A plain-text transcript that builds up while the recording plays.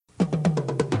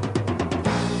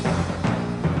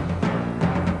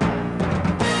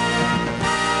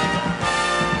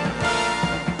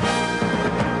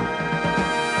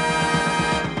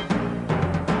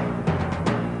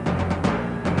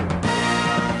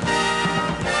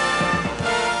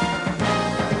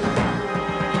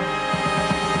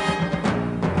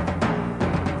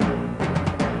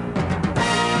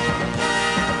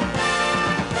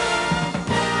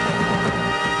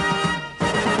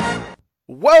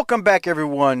Welcome back,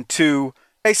 everyone, to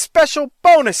a special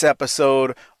bonus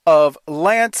episode of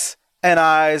Lance and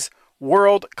I's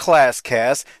World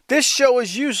ClassCast. This show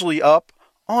is usually up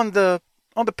on the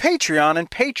Patreon and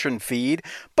patron feed,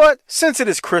 but since it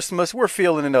is Christmas, we're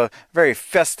feeling in a very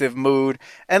festive mood,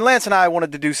 and Lance and I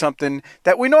wanted to do something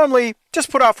that we normally just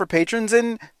put out for patrons,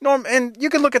 and you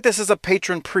can look at this as a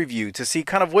patron preview to see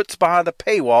kind of what's behind the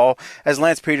paywall as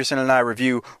Lance Peterson and I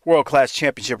review World Class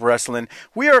Championship Wrestling.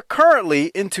 We are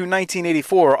currently into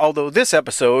 1984, although this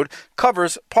episode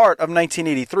covers part of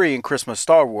 1983 in Christmas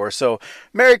Star Wars. So,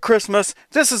 Merry Christmas.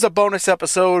 This is a bonus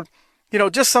episode. You know,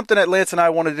 just something that Lance and I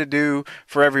wanted to do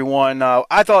for everyone.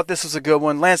 I thought this was a good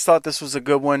one. Lance thought this was a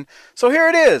good one. So here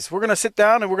it is. We're going to sit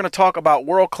down and we're going to talk about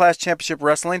World Class Championship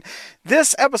Wrestling.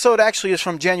 This episode actually is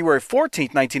from January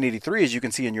 14th, 1983, as you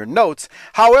can see in your notes.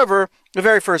 However, the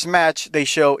very first match they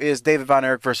show is David Von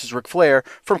Erich versus Ric Flair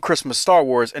from Christmas Star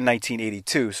Wars in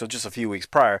 1982, so just a few weeks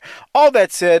prior. All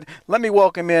that said, let me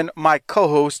welcome in my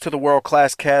co-host to the World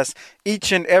Class Cast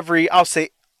each and every, I'll say,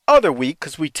 other week,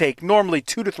 because we take normally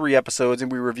 2 to 3 episodes and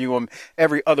we review them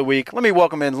every other week. Let me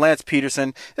welcome in Lance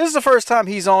Peterson. This is the first time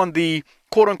he's on the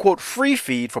quote-unquote free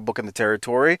feed for Booking the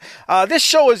Territory. This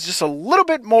show is just a little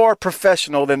bit more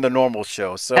professional than the normal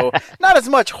show, so not as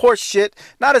much horse shit,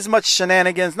 not as much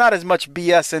shenanigans, not as much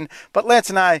BSing, but Lance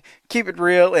and I keep it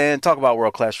real and talk about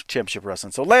World Class Championship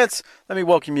Wrestling. So Lance, let me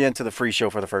welcome you into the free show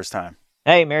for the first time.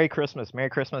 Hey, Merry Christmas. Merry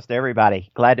Christmas to everybody.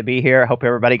 Glad to be here. I hope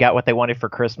everybody got what they wanted for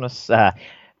Christmas.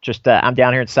 I'm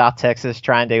down here in South Texas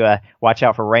trying to watch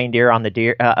out for reindeer on the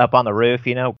deer up on the roof,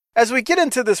 you know. As we get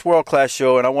into this world-class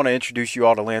show, and I want to introduce you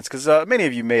all to Lance, because many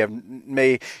of you may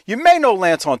know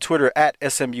Lance on Twitter at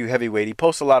SMU Heavyweight. He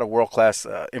posts a lot of world-class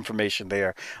information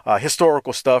there,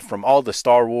 historical stuff from all the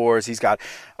Star Wars. He's got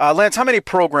Lance. How many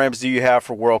programs do you have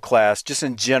for world-class, just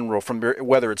in general, from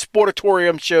whether it's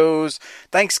Sportatorium shows,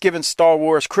 Thanksgiving Star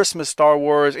Wars, Christmas Star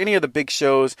Wars, any of the big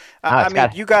shows?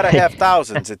 You got to have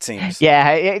thousands, it seems.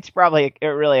 Yeah, it's probably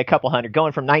really a couple hundred,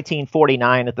 going from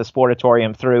 1949 at the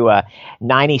Sportatorium through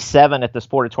 97 at the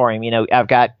Sportatorium. You know, I've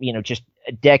got, just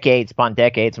decades upon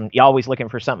decades. I'm always looking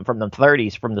for something from the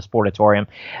 30s from the Sportatorium,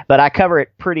 but I cover it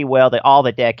pretty well, all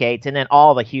the decades, and then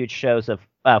all the huge shows of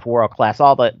World Class,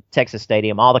 all the Texas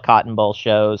Stadium, all the Cotton Bowl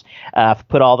shows. I've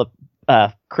put all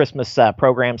the Christmas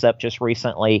programs up just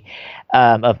recently,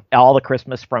 of all the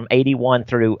Christmas from 81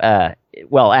 through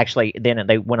then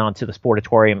they went on to the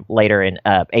Sportatorium later in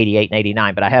 88 and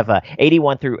 89, but I have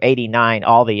 81 through 89,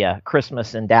 all the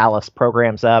Christmas in Dallas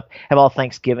programs up, have all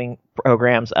Thanksgiving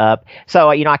programs up. So,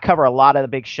 I cover a lot of the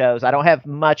big shows. I don't have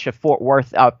much of Fort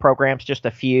Worth programs, just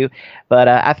a few, but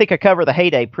I think I cover the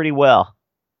heyday pretty well.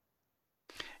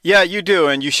 Yeah, you do,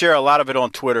 and you share a lot of it on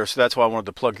Twitter, so that's why I wanted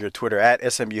to plug your Twitter, at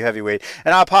SMU Heavyweight.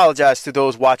 And I apologize to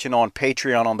those watching on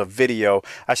Patreon on the video.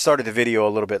 I started the video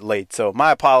a little bit late, so my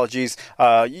apologies.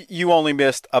 You only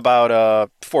missed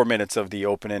about 4 minutes of the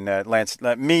opening.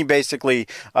 Me basically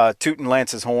tooting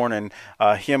Lance's horn and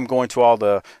him going to all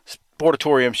the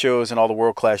Sportatorium shows and all the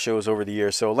world-class shows over the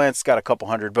years. So Lance got a couple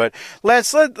hundred, but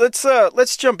Lance,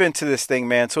 let's jump into this thing,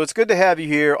 man. So it's good to have you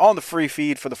here on the free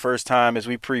feed for the first time as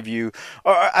we preview,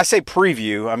 or I say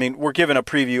preview, I mean, we're giving a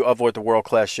preview of what the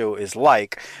world-class show is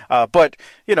like, but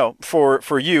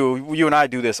for you and I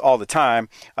do this all the time.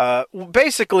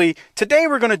 Basically, today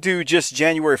we're going to do just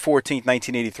January 14th,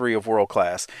 1983 of World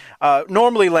Class.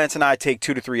 Normally, Lance and I take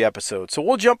 2 to 3 episodes, so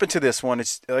we'll jump into this one.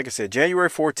 It's, like I said,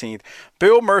 January 14th.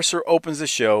 Bill Mercer opens the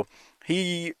show.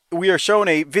 We are shown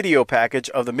a video package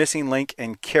of the missing Link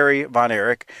and Kerry Von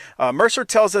Erich. Mercer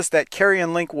tells us that Kerry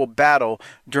and Link will battle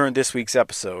during this week's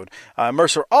episode.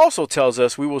 Mercer also tells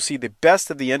us we will see the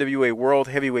best of the NWA World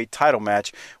Heavyweight title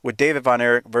match with David Von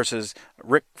Erich versus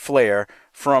Ric Flair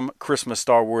from Christmas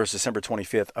Star Wars, December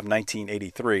 25th of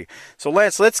 1983. So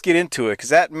Lance, let's get into it, because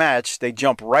that match, they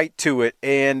jump right to it,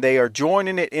 and they are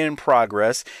joining it in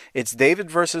progress. It's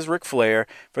David versus Ric Flair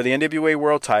for the NWA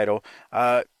World title.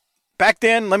 Back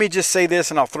then, let me just say this,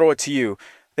 and I'll throw it to you.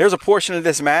 There's a portion of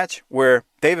this match where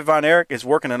David Von Erich is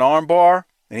working an arm bar,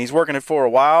 and he's working it for a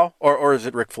while, or is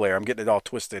it Ric Flair? I'm getting it all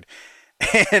twisted.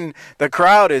 And the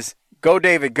crowd is, go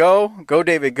David, go, go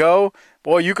David, go.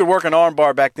 Boy, you could work an arm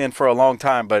bar back then for a long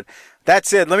time, but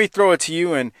that's it. Let me throw it to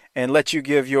you and let you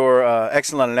give your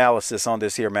excellent analysis on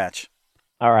this here match.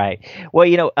 All right.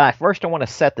 Well, first I want to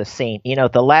set the scene.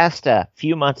 The last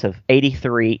few months of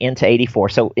 83 into 84,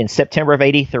 so in September of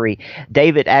 83,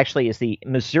 David actually is the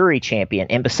Missouri champion.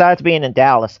 And besides being in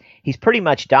Dallas, he's pretty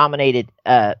much dominated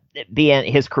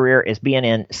his career as being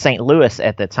in St. Louis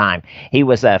at the time. He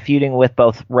was feuding with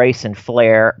both Race and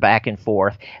Flair back and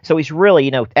forth. So he's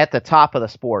really, at the top of the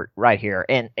sport right here.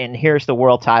 And here's the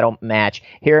world title match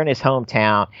here in his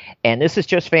hometown. And this is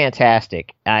just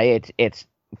fantastic. It's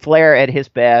Flair at his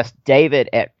best, David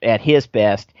at his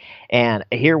best, and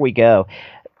here we go.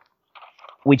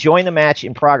 We join the match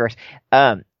in progress.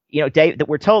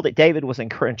 We're told that David was in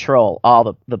control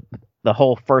all the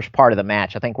whole first part of the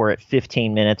match. I think we're at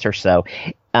 15 minutes or so.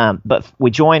 But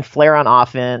we join Flair on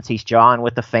offense. He's jawing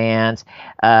with the fans.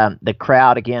 The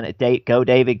crowd again. Go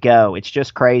David, go! It's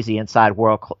just crazy inside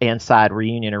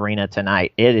Reunion Arena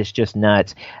tonight. It is just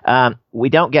nuts. We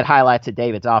don't get highlights of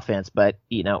David's offense, but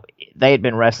they had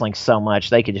been wrestling so much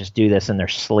they could just do this in their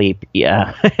sleep.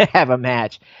 Yeah, have a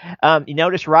match. You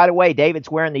notice right away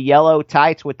David's wearing the yellow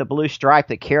tights with the blue stripe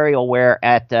that Kerry will wear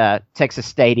at Texas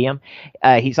Stadium.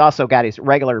 He's also got his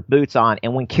regular boots on,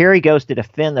 and when Kerry goes to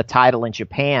defend the title in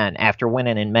Japan after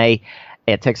winning in May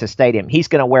at Texas Stadium, he's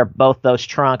going to wear both those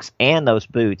trunks and those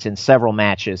boots in several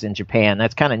matches in Japan.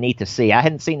 That's kind of neat to see. I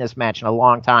hadn't seen this match in a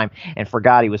long time and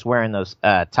forgot he was wearing those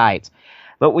tights.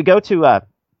 But we go to the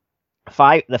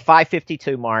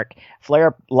 5:52 mark.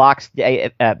 Flair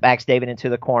backs David into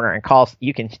the corner and calls.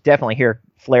 You can definitely hear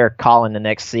Flair calling the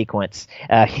next sequence.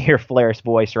 Hear Flair's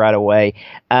voice right away.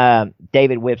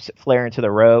 David whips Flair into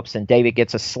the ropes, and David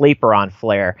gets a sleeper on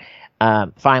Flair.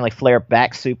 Finally, Flair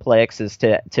back suplexes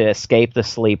to escape the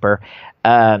sleeper.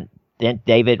 Then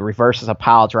David reverses a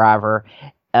pile driver.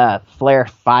 Flair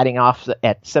fighting off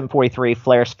at 7:43.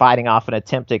 Flair's fighting off an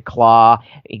attempted claw.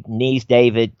 He knees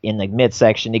David in the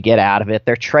midsection to get out of it.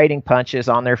 They're trading punches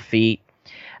on their feet.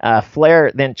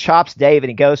 Flair then chops David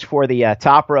and goes for the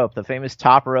top rope, the famous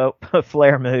top rope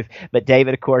Flair move. But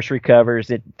David, of course,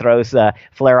 recovers. It throws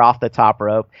Flair off the top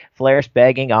rope. Flair's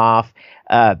begging off.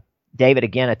 David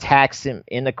again attacks him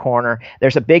in the corner.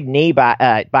 There's a big knee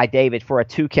by David for a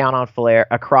 2 count on Flair,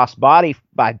 a cross body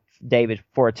by David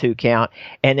for a 2 count,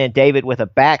 and then David with a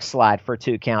backslide for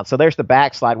 2 counts. So there's the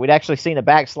backslide. We'd actually seen a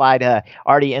backslide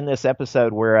already in this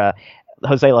episode where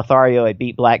Jose Lothario had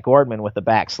beat Black Gordman with the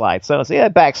backslide. So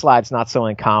backslide's not so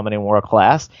uncommon in world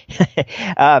class.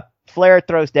 Flair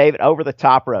throws David over the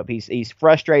top rope. He's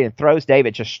frustrated and throws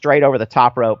David just straight over the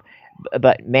top rope.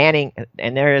 But Manning,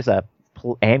 and there is a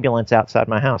ambulance outside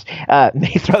my house.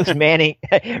 He throws Manning.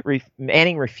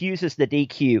 Manning refuses the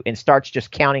DQ and starts just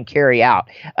counting Kerry out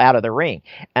of the ring.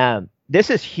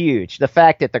 This is huge. The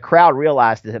fact that the crowd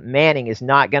realizes that Manning is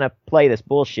not going to play this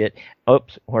bullshit.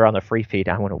 Oops, we're on the free feed.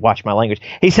 I want to watch my language.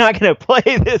 He's not going to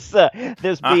play this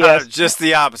BS. Just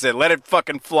the opposite. Let it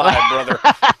fucking fly, brother.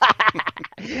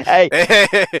 Hey,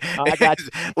 I got you.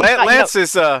 Lance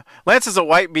is a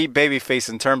white meat baby face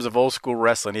in terms of old school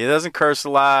wrestling. He doesn't curse a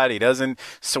lot. He doesn't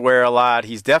swear a lot.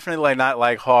 He's definitely not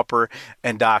like Harper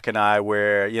and Doc and I,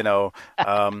 where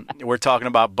we're talking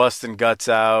about busting guts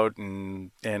out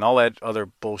and all that other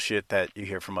bullshit that you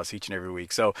hear from us each and every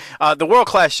week. So the World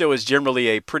Class show is generally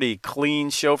a pretty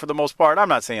clean show for the most part. I'm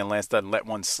not saying Lance doesn't let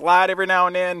one slide every now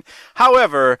and then.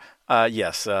 However,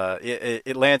 yes,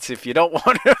 Lance, if you don't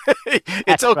want to,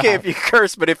 it's okay right. If you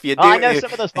curse, but if you do. I know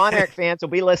some of those Von Erich fans will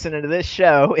be listening to this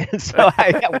show, and so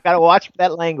we've got to watch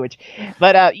that language.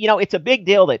 But, it's a big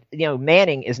deal that,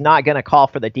 Manning is not going to call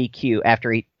for the DQ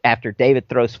after David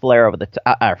throws Flair over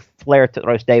Flair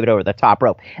throws David over the top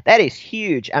rope. That is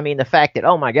huge. I mean, the fact that,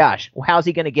 oh my gosh, how's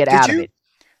he going to get out of it?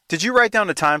 Did you write down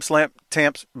the timestamp?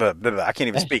 I can't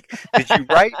even speak. Did you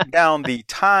write down the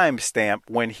timestamp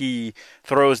when he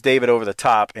throws David over the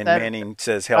top and Manning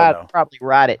says hell no? Probably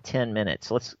right at 10 minutes.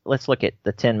 Let's look at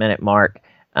the 10-minute mark.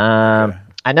 Okay.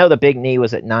 I know the big knee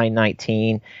was at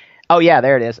 9:19. Oh yeah,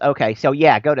 there it is. Okay, so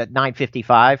yeah, go to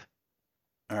 9:55.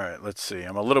 All right, let's see.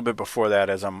 I'm a little bit before that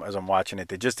as I'm watching it.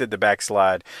 They just did the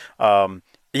backslide.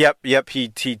 Yep.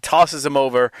 He tosses him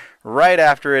over right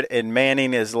after it, and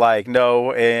Manning is like,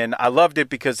 no. And I loved it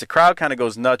because the crowd kind of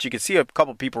goes nuts. You could see a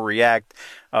couple people react,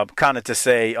 kind of to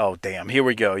say, oh, damn, here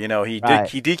we go. He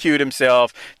DQ'd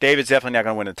himself. David's definitely not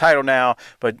going to win the title now.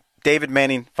 But David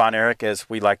Manning Von Erich, as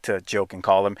we like to joke and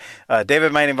call him,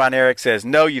 David Manning Von Erich says,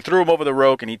 no, you threw him over the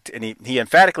rope. And he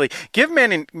emphatically give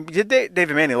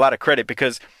David Manning a lot of credit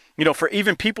because, for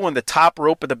even people in the top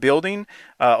rope of the building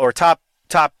or top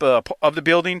top of the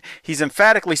building, he's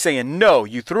emphatically saying, no,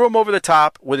 you threw him over the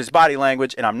top with his body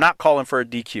language, and I'm not calling for a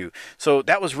DQ. So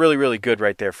that was really, really good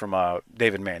right there from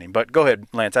David Manning. But go ahead,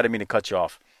 Lance. I didn't mean to cut you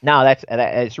off. No,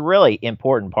 that's a really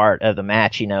important part of the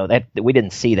match. That we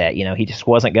didn't see that. He just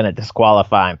wasn't going to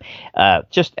disqualify him.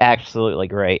 Just absolutely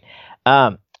great.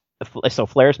 So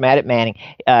Flair's mad at Manning.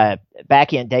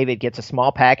 Back in, David gets a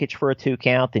small package for a 2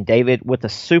 count, and David with a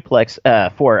suplex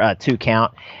for a 2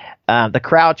 count. The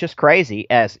crowd just crazy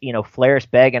as, Flair's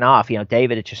begging off.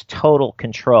 David is just total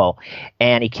control.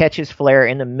 And he catches Flair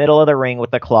in the middle of the ring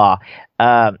with the claw.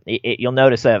 You'll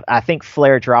notice I think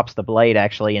Flair drops the blade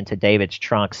actually into David's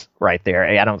trunks right there.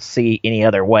 I don't see any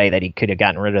other way that he could have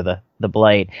gotten rid of the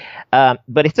blade.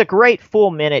 But it's a great full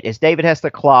minute as David has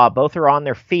the claw. Both are on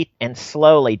their feet, and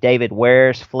slowly David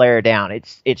wears Flair down.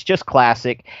 It's just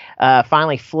classic.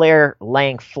 Finally, Flair,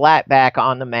 laying flat back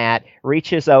on the mat,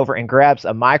 reaches over and grabs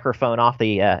a microphone off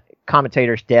the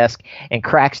commentator's desk and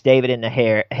cracks David in the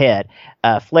head.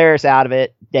 Flair's out of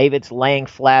it. David's laying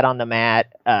flat on the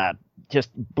mat. Just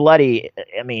bloody.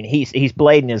 I mean, he's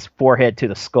blading his forehead to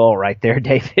the skull right there.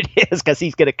 David is, because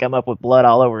he's going to come up with blood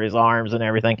all over his arms and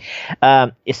everything.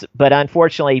 But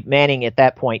unfortunately, Manning at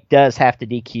that point does have to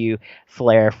DQ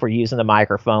Flair for using the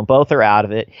microphone. Both are out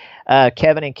of it.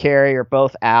 Kevin and Kerry are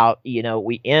both out.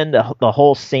 We end the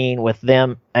whole scene with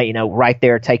them, right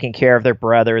there taking care of their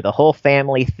brother. The whole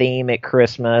family theme at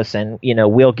Christmas, and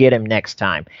we'll get him next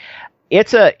time.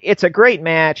 It's a great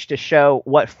match to show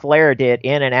what Flair did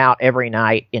in and out every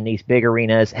night in these big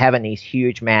arenas, having these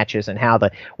huge matches, and how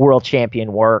the world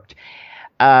champion worked.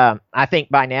 I think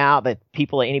by now that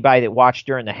anybody that watched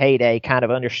during the heyday kind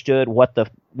of understood what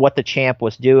the champ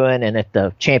was doing, and that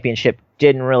the championship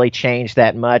didn't really change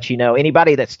that much.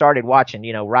 Anybody that started watching,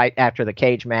 right after the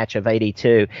cage match of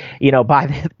 '82,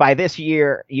 by this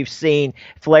year, you've seen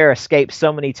Flair escape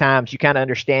so many times, you kind of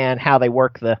understand how they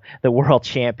work the world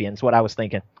champions, what I was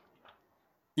thinking.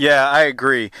 Yeah, I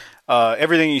agree.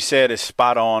 Everything you said is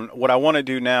spot on. What I want to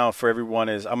do now for everyone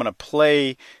is I'm going to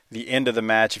play the end of the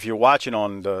match. If you're watching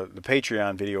on the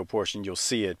Patreon video portion, you'll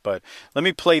see it. But let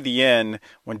me play the end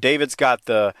when David's got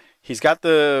the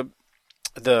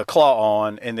claw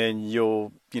on, and then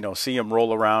you'll see him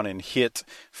roll around and hit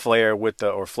Flair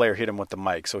or Flair hit him with the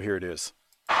mic. So here it is.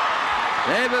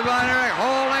 David Von Erich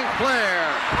holding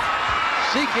Flair,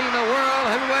 seeking the World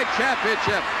Heavyweight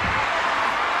Championship.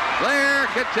 Flair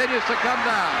continues to come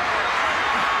down.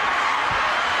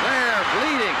 Flair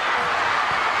bleeding.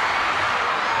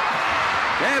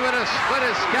 David has split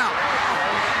his scalp.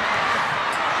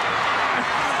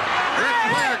 Ric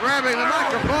Flair grabbing the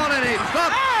microphone, and he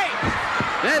thumped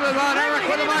David Von Erich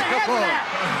with the microphone.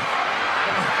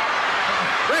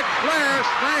 Ric Flair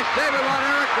smashed David Von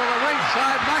Erich with a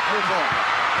ringside microphone.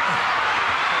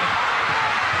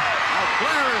 Now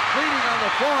Flair is bleeding on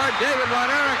the floor. David Von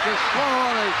Erich is slow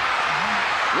and is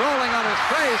rolling on his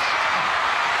face.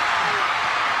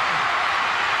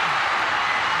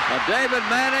 But David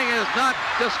Manning is not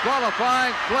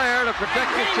disqualifying Flair to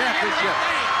protect the championship.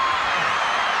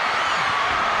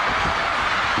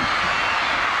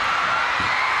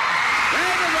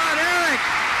 David Von Erich,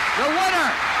 the winner.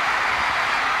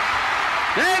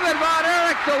 David Von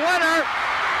Erich, the winner.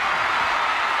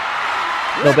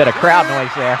 A little bit of crowd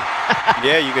noise there.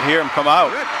 Yeah, you could hear him come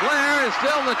out. Ric Flair is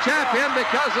still the champion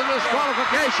because of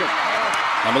disqualification.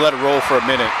 I'm gonna let it roll for a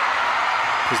minute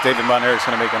because David Manning's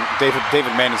going to make an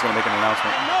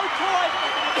announcement. No choice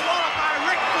but to disqualify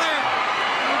Ric Flair.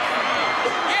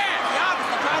 Yeah, the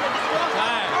officer trying to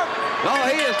disqualify. No,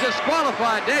 he is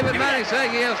disqualified. David Manning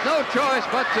saying he has no choice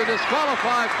but to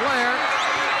disqualify Flair.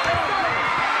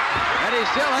 And he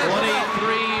still has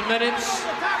 23 minutes,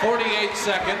 48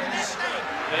 seconds.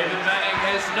 David Manning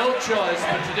has no choice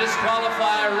but to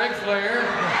disqualify Ric Flair.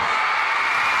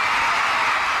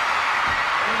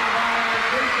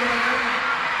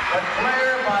 But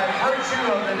Flair, by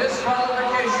virtue of the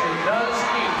disqualification, does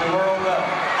keep the world belt.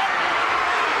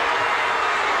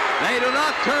 They do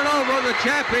not turn over the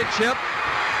championship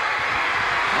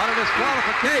on a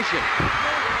disqualification.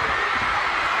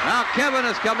 Now Kevin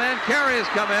has come in, Kerry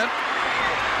has come in.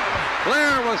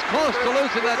 Flair was close to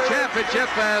losing that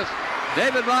championship as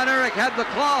David Von Erich had the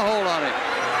claw hold on him.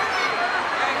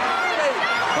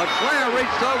 But Flair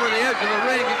reached over the edge of the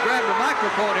ring and grabbed a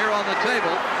microphone here on the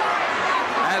table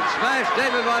and smashed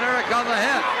David Von Erich on the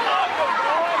head.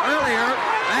 Earlier,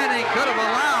 Manning could have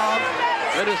allowed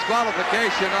the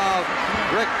disqualification of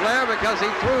Ric Flair because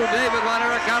he threw David Von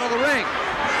Erich out of the ring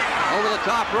over the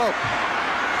top rope.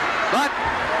 But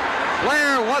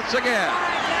Flair once again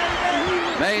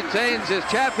maintains his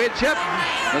championship.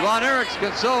 The Von Erichs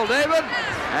console David,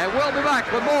 and we'll be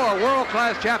back with more World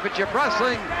Class Championship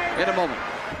Wrestling in a moment.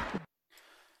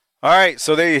 All right,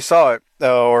 so there you saw it,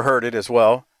 or heard it as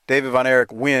well. David Von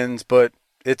Erich wins, but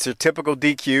it's a typical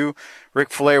DQ. Ric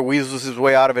Flair weasels his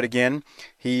way out of it again.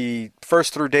 He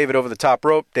first threw David over the top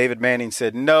rope. David Manning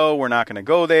said, no, we're not going to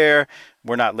go there.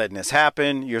 We're not letting this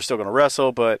happen. You're still going to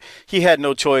wrestle. But he had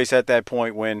no choice at that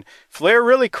point when Flair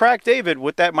really cracked David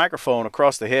with that microphone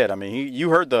across the head. I mean, you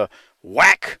heard the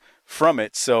whack from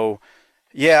it. So,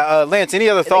 yeah, Lance, any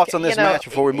other thoughts on this match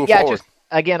before we move forward?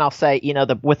 Again, I'll say,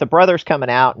 with the brothers coming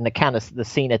out and the kind of the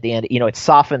scene at the end, it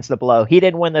softens the blow. He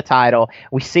didn't win the title.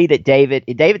 We see that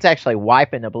David's actually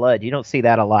wiping the blood. You don't see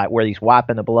that a lot, where he's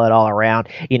wiping the blood all around,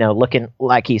 looking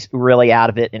like he's really out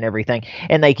of it and everything.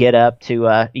 And they get up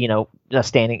to,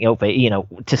 standing over,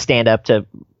 to stand up to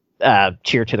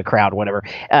cheer to the crowd, whatever,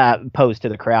 pose to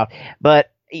the crowd.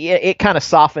 But it kind of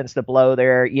softens the blow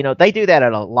there. They do that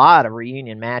at a lot of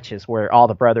reunion matches where all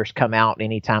the brothers come out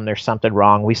anytime there's something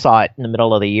wrong. We saw it in the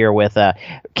middle of the year with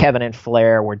Kevin and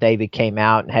Flair, where David came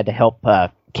out and had to help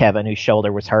Kevin, whose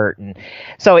shoulder was hurt. And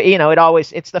so,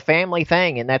 it's the family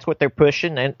thing, and that's what they're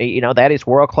pushing. And, that is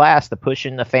world class, the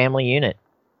pushing the family unit.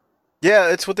 Yeah,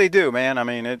 it's what they do, man. I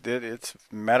mean, it's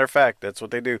matter of fact, that's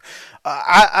what they do.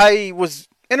 I was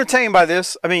entertained by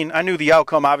this. I mean, I knew the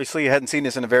outcome, obviously. I hadn't seen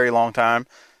this in a very long time.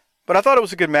 But I thought it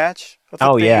was a good match.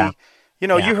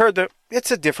 You heard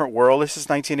it's a different world. This is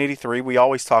 1983. We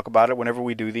always talk about it whenever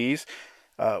we do these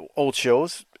old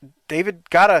shows. David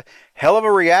got a hell of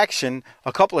a reaction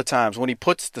a couple of times. When he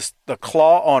puts the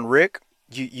claw on Rick,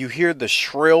 you hear the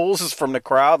shrills from the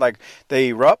crowd, like they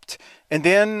erupt. And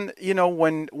then,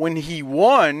 when he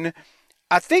won,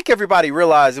 I think everybody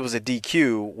realized it was a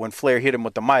DQ when Flair hit him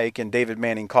with the mic and David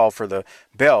Manning called for the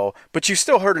bell. But you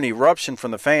still heard an eruption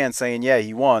from the fans saying, yeah,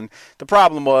 he won. The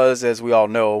problem was, as we all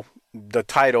know, the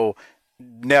title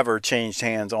never changed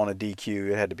hands on a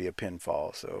DQ. It had to be a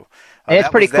pinfall. So it's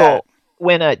pretty cool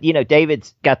when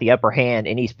David's got the upper hand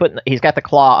and he's got the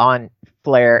claw on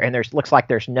Flair, and looks like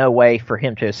there's no way for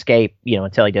him to escape,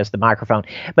 until he does the microphone.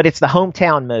 But it's the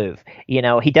hometown move.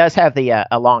 He does have the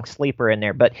a long sleeper in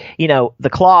there, but the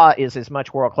claw is as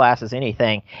much world class as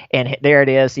anything. And there it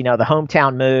is, the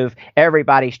hometown move.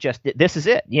 Everybody's just, this is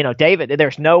it. David,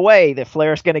 there's no way that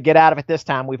Flair's going to get out of it this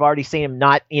time. We've already seen him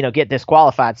not, get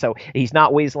disqualified, so he's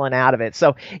not weaseling out of it.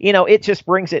 So it just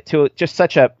brings it to just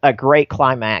such a great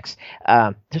climax.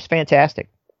 Just fantastic.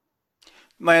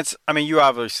 Lance, I mean, you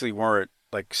obviously weren't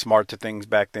smart to things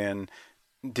back then.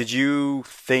 Did you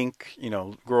think,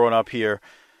 growing up here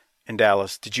in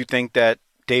Dallas, did you think that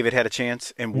David had a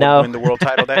chance and would win the world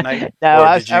title that night? No,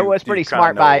 I was pretty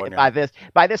smart by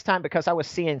this time, because I was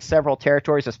seeing several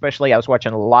territories, especially I was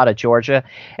watching a lot of Georgia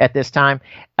at this time.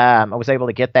 I was able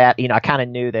to get that. I kind of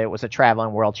knew that it was a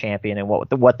traveling world champion and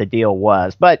what the deal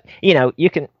was. But, you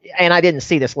can, and I didn't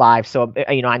see this live, so,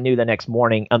 I knew the next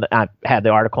morning I had the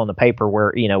article in the paper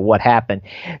where, what happened.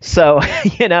 So,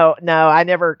 no, I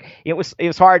never, it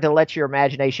was hard to let your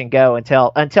imagination go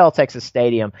until Texas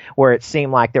Stadium, where it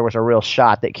seemed like there was a real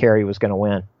shot that Kerry was going to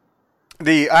win.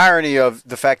 The irony of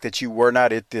the fact that you were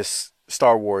not at this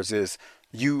Star Wars is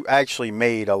you actually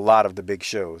made a lot of the big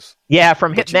shows. Yeah,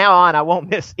 from now on, I won't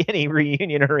miss any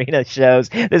Reunion Arena shows.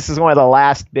 This is one of the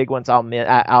last big ones I'll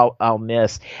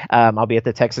miss. I'll be at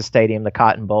the Texas Stadium, the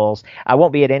Cotton Bowls. I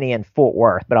won't be at any in Fort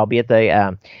Worth, but I'll be at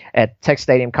the at Texas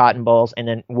Stadium, Cotton Bowls, and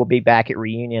then we'll be back at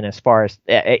Reunion as far as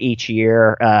each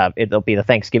year. It'll be the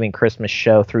Thanksgiving Christmas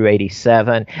show through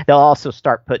 '87. They'll also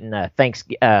start putting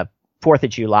 4th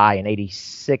of July in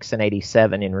 86 and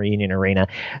 87 in Reunion Arena.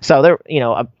 So there,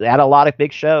 I had a lot of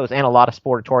big shows and a lot of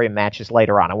Sportatorium matches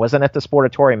later on. I wasn't at the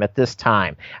Sportatorium at this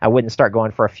time. I wouldn't start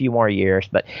going for a few more years,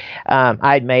 but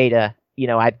I'd made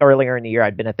earlier in the year,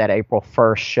 I'd been at that April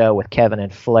 1st show with Kevin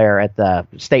and Flair at the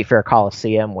State Fair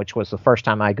Coliseum, which was the first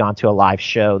time I'd gone to a live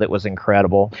show that was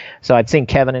incredible. So I'd seen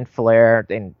Kevin and Flair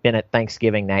and been at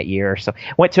Thanksgiving that year. So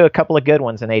went to a couple of good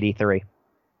ones in '83.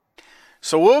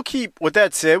 So with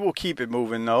that said, we'll keep it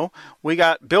moving, though. We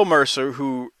got Bill Mercer,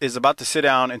 who is about to sit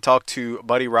down and talk to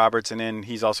Buddy Roberts, and then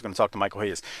he's also going to talk to Michael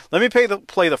Hayes. Let me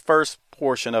play the first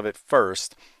portion of it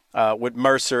first with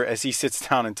Mercer as he sits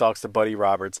down and talks to Buddy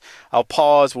Roberts. I'll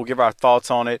pause, we'll give our thoughts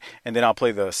on it, and then I'll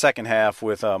play the second half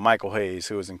with Michael Hayes,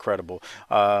 who is incredible.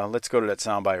 Let's go to that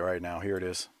soundbite right now. Here it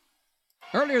is.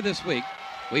 Earlier this week,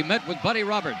 we met with Buddy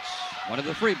Roberts, one of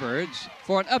the Freebirds,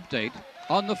 for an update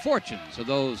on the fortunes of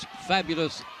those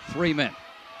fabulous three men.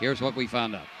 Here's what we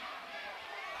found out.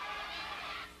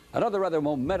 Another rather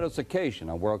momentous occasion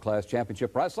on World Class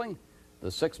Championship Wrestling.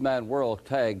 the six-man World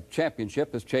Tag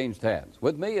Championship has changed hands.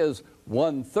 With me is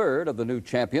one-third of the new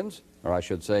champions, or I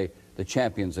should say the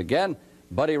champions again,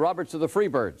 Buddy Roberts of the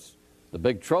Freebirds, the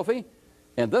big trophy.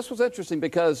 And this was interesting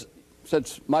because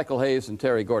since Michael Hayes and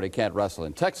Terry Gordy can't wrestle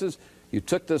in Texas, you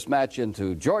took this match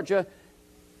into Georgia.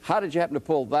 How did you happen to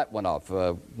pull that one off?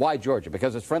 Why Georgia?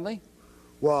 Because it's friendly?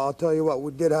 Well, I'll tell you what,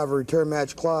 we did have a return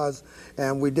match clause,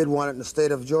 and we did want it in the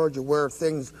state of Georgia where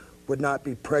things would not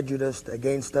be prejudiced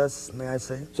against us, may I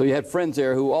say. So you had friends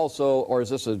there who also, or is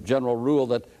this a general rule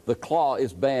that the claw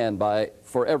is banned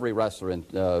for every wrestler in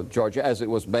Georgia, as it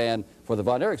was banned for the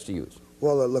Von Erichs to use?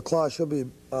 Well, the claw should be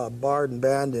barred and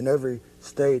banned in every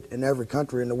state, in every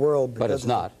country in the world. But it's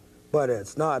not. But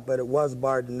it's not, but it was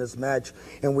barred in this match,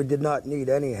 and we did not need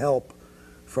any help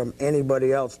from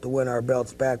anybody else to win our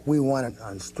belts back. We won it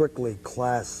on strictly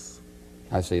class.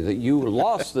 I see. That you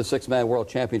lost the six-man world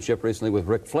championship recently with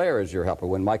Ric Flair as your helper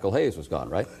when Michael Hayes was gone,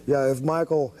 right? Yeah, if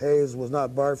Michael Hayes was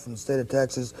not barred from the state of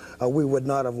Texas, we would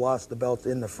not have lost the belt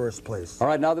in the first place. All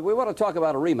right, now we want to talk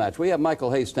about a rematch. We have Michael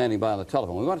Hayes standing by on the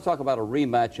telephone. We want to talk about a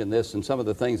rematch in this and some of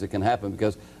the things that can happen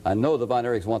because I know the Von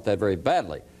Erichs want that very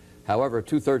badly. However,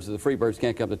 two-thirds of the Freebirds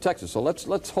can't come to Texas, so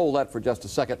let's hold that for just a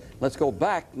second. Let's go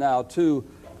back now to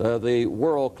the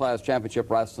World Class Championship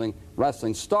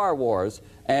Wrestling Star Wars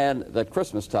and that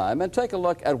Christmas time, and take a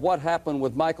look at what happened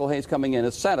with Michael Hayes coming in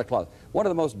as Santa Claus. One of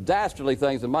the most dastardly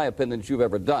things, in my opinion, that you've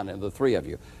ever done, and the three of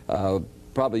you.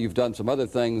 Probably you've done some other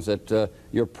things that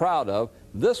you're proud of.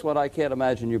 This one I can't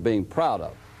imagine you being proud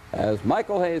of. As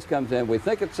Michael Hayes comes in, we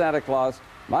think it's Santa Claus.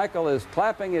 Michael is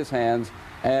clapping his hands,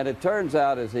 and it turns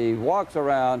out as he walks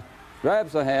around,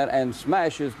 grabs the hand and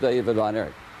smashes David Von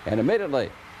Erich. And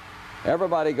immediately,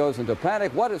 everybody goes into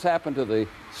panic. What has happened to the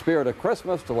spirit of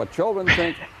Christmas, to what children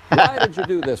think? Why did you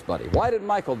do this, buddy? Why did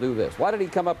Michael do this? Why did he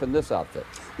come up in this outfit?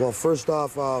 Well, first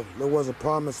off, there was a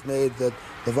promise made that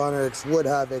the Von Erichs would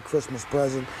have a Christmas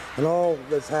present, and all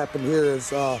that's happened here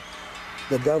is the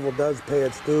devil does pay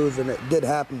its dues, and it did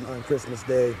happen on Christmas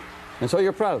Day. And so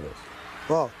you're proud of this?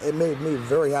 Well, it made me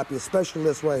very happy, especially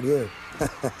this right here.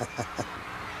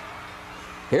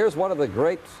 Here's one of the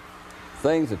great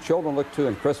things that children look to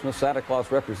in Christmas. Santa Claus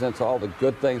represents all the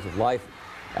good things of life.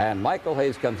 And Michael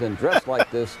Hayes comes in dressed like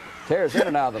this, tears in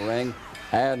and out of the ring,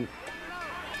 and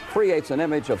creates an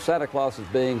image of Santa Claus as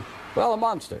being, well, a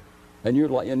monster. And you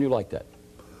like that?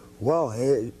 Well,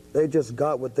 hey, they just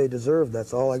got what they deserved.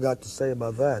 That's all I got to say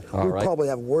about that. All right. Probably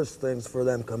have worse things for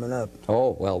them coming up.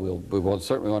 Oh, well, we will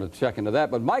certainly want to check into that.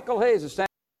 But Michael Hayes is standing.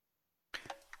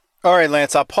 All right,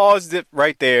 Lance, I paused it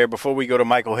right there before we go to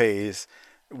Michael Hayes.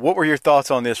 What were your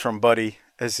thoughts on this from Buddy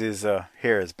as his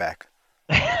hair is back?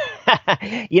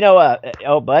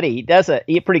 Buddy, he does a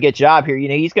pretty good job here.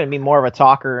 He's going to be more of a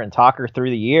talker through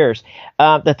the years.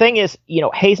 The thing is,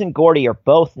 Hayes and Gordy are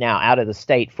both now out of the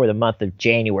state for the month of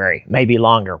January, maybe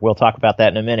longer. We'll talk about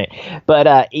that in a minute.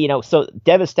 But, so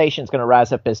Devastation is going to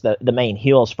rise up as the main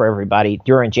heels for everybody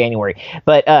during January.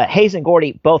 But Hayes and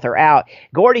Gordy both are out.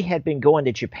 Gordy had been going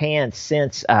to Japan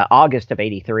since August of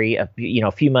 '83, a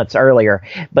few months earlier.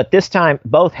 But this time,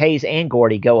 both Hayes and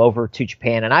Gordy go over to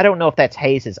Japan. And I don't know if that's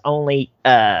Hayes' only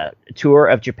tour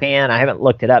of Japan. I haven't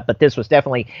looked it up, but this was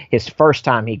definitely his first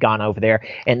time he'd gone over there,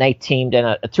 and they teamed in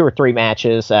a 2 or 3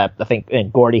 matches. I think,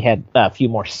 and Gordy had a few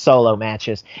more solo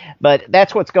matches, but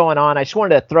that's what's going on. I just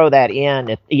wanted to throw that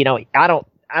in. I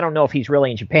don't know if he's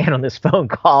really in Japan on this phone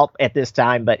call at this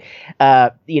time, but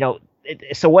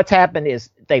so what's happened is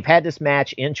they've had this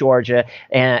match in Georgia,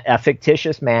 and a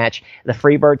fictitious match. The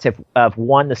Freebirds have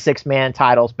won the 6-man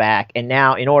titles back, and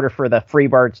now in order for the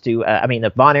Freebirds to,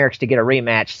 the Von Erichs to get a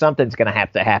rematch, something's going to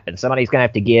have to happen. Somebody's going to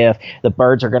have to give. The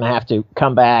Birds are going to have to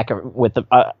come back with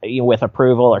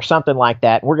approval or something like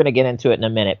that. We're going to get into it in a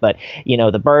minute, but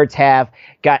the Birds have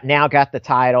got the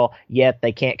title, yet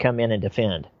they can't come in and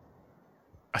defend.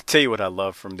 I tell you what I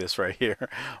love from this right here.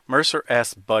 Mercer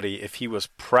asked Buddy if he was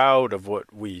proud of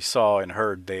what we saw and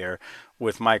heard there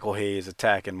with Michael Hayes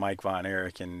attacking Mike Von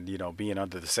Erich and, being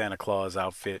under the Santa Claus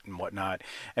outfit and whatnot.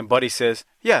 And Buddy says,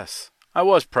 yes, I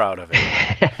was proud of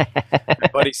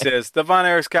it. Buddy says, the Von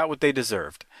Erichs got what they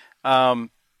deserved.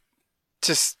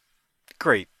 Just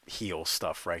great heel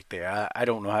stuff right there. I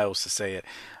don't know how else to say it.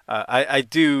 I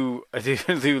do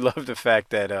love the fact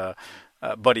that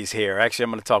Buddy's hair. Actually,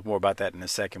 I'm going to talk more about that in a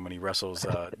second when he wrestles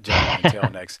John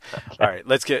Montel next. All right,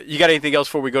 you got anything else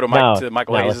before we go to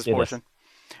Michael Hayes' portion?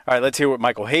 All right, let's hear what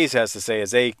Michael Hayes has to say as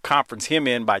they conference him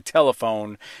in by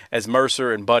telephone as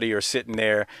Mercer and Buddy are sitting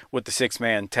there with the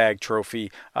 6-man tag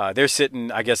trophy. They're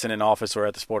sitting, I guess, in an office or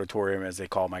at the Sportatorium as they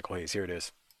call Michael Hayes. Here it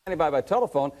is. By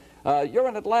telephone. You're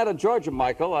in Atlanta, Georgia,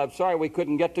 Michael. I'm sorry we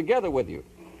couldn't get together with you.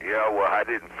 Yeah, well, I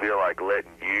didn't feel like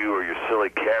letting you or your silly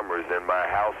cameras in my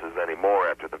houses anymore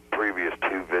after the previous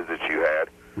 2 visits you had.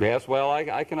 Yes, well,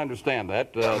 I can understand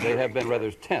that. They have been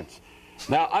rather tense.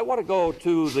 Now, I want to go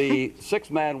to the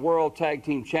 6-man World Tag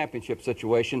Team Championship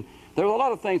situation. There's a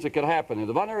lot of things that could happen, and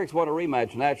the Von Erichs want a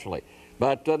rematch naturally.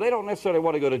 But they don't necessarily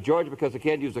want to go to Georgia because they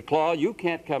can't use the claw. You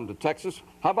can't come to Texas.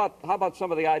 How about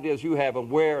some of the ideas you have on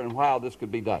where and how this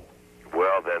could be done?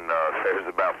 Well, then there's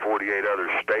about 48 other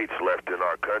states left in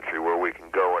our country where we can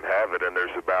go and have it, and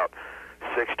there's about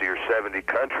 60 or 70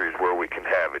 countries where we can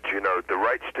have it. You know, the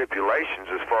right stipulations,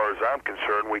 as far as I'm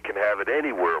concerned, we can have it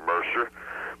anywhere, Mercer.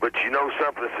 But you know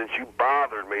something, since you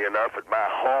bothered me enough at my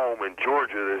home in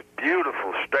Georgia, this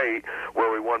beautiful state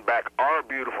where we won back our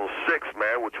beautiful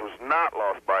 6-man, which was not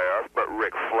lost by us, but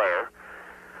Ric Flair,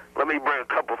 let me bring a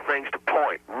couple things to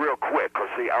point real quick, because,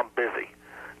 see, I'm busy.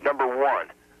 Number one,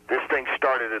 this thing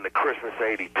started in the Christmas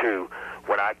 '82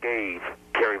 when I gave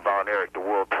Kerry Von Erich the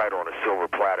world title on a silver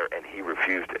platter, and he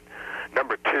refused it.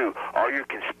 Number two, all your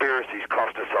conspiracies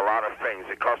cost us a lot of things.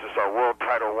 It cost us our world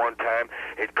title one time.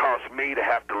 It cost me to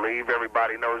have to leave.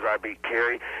 Everybody knows I beat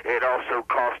Kerry. It also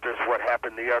cost us what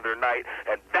happened the other night,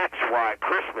 and that's why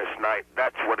Christmas night,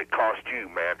 that's what it cost you,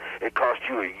 man. It cost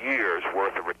you a year's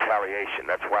worth of retaliation.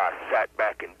 That's why I sat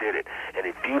back and did it. And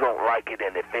if you don't like it,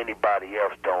 and if anybody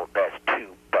else don't, that's too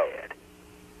bad.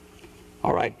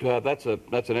 All right, that's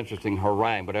an interesting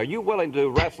harangue, but are you willing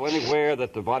to wrestle anywhere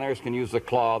that the Von Erichs can use the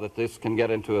claw, that this can get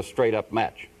into a straight-up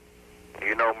match?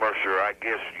 You know, Mercer, I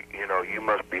guess, you know, you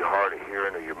must be hard of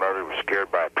hearing or your mother was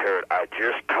scared by a parrot. I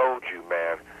just told you,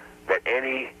 man, that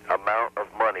any amount of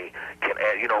money can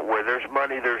add, you know, where there's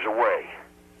money, there's a way.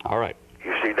 All right.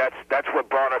 You see, that's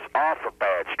what brought us off a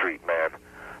bad street, man,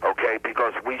 okay,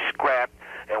 because we scrapped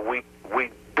and we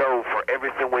dove for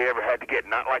everything we ever had to get,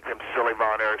 not like them silly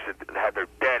Von Erichs that had their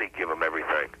daddy give them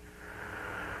everything.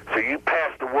 So you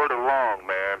pass the word along,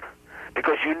 man,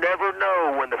 because you never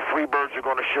know when the Freebirds are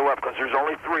going to show up, because there's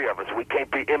only 3 of us. We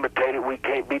can't be imitated. We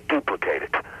can't be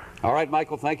duplicated. All right,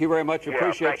 Michael, thank you very much.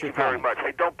 Appreciate your time. Thank you very much.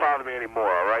 Hey, don't bother me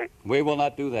anymore, all right? We will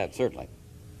not do that, certainly.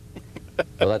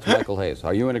 So that's Michael Hayes.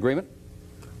 Are you in agreement?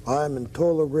 I'm in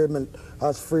total agreement.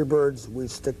 Us Freebirds, we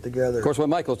stick together. Of course, what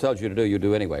Michael tells you to do, you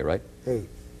do anyway, right? Hey,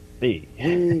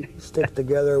 we stick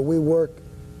together. We work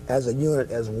as a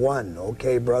unit, as one.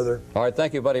 Okay, brother? All right,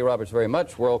 thank you, Buddy Roberts, very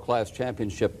much. World Class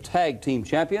Championship Tag Team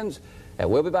Champions. And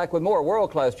we'll be back with more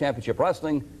World Class Championship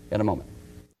Wrestling in a moment.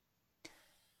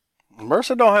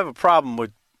 Mercer don't have a problem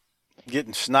with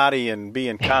getting snotty and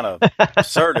being kind of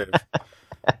assertive.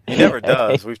 He never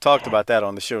does. We've talked about that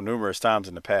on the show numerous times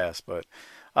in the past, but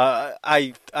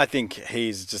I think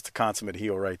Hayes is just a consummate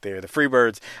heel right there. The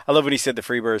Freebirds, I love when he said the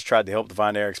Freebirds tried to help the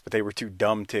Von Erichs, but they were too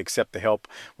dumb to accept the help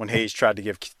when Hayes tried to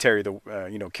give Kerry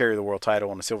the world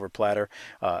title on a silver platter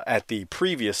at the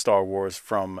previous Star Wars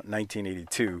from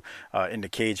 1982 in the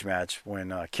cage match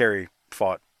when Kerry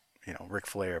fought Ric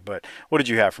Flair. But what did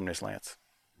you have from this, Lance?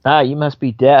 You must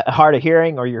be hard of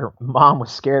hearing, or your mom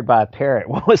was scared by a parrot.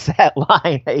 What was that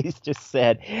line Hayes just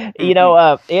said?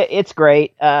 It's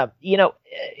great.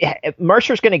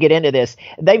 Mercer's going to get into this.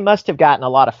 They must have gotten a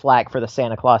lot of flack for the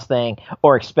Santa Claus thing,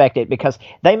 or expect it, because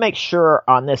they make sure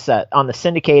on this on the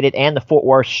syndicated and the Fort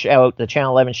Worth show, the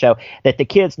Channel 11 show, that the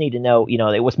kids need to know,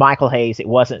 it was Michael Hayes, it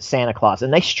wasn't Santa Claus,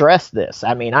 and they stress this.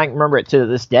 I mean, I remember it to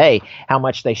this day how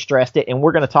much they stressed it, and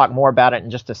we're going to talk more about it in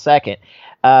just a second.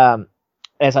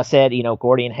 As I said,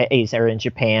 Gordy and Hayes are in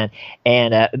Japan,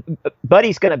 and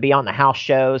Buddy's going to be on the house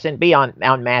shows and be on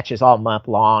matches all month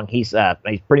long. He's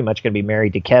pretty much going to be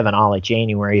married to Kevin all of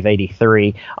January of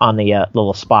 '83 on the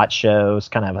little spot shows.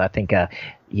 Kind of, I think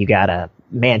you got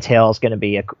Mantell's going to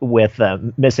be with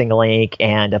Missing Link,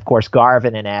 and of course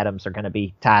Garvin and Adams are going to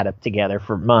be tied up together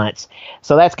for months.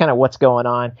 So that's kind of what's going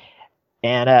on.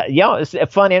 And, it's a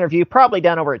fun interview, probably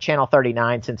done over at Channel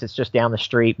 39, since it's just down the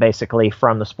street, basically,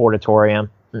 from the Sportatorium.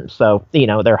 So,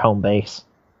 their home base.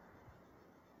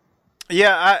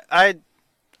 Yeah, I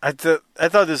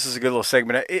thought this was a good little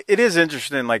segment. It is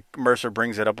interesting, like Mercer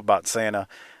brings it up about Santa.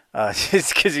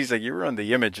 It's because he's like, you ruined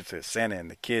the image of the Santa in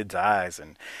the kids' eyes.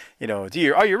 And, are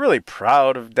you really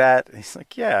proud of that? And he's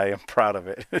like, yeah, I am proud of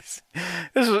it.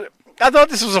 I thought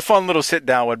this was a fun little sit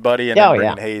down with Buddy and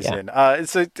bringing Hayes in.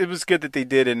 It was good that they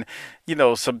did, and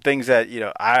some things that,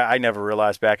 I never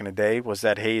realized back in the day was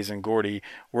that Hayes and Gordy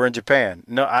were in Japan.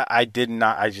 No, I did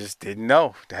not. I just didn't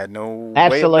know. I had no way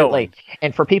of Absolutely. knowing.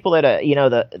 And for people that,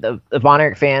 the Von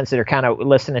Erich fans that are kind of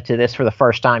listening to this for the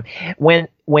first time, when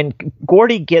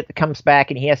Gordy comes back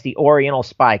and he has the Oriental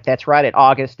spike, that's right at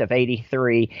August of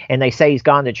 '83, and they say he's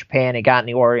gone to Japan and gotten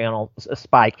the Oriental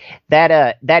spike.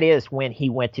 That is when he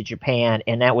went to Japan,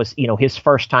 and that was, his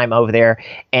first time over there,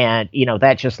 and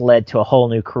that just led to a whole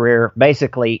new career.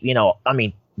 Basically,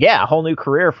 a whole new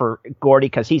career for Gordy,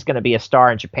 because he's going to be a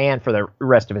star in Japan for the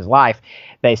rest of his life,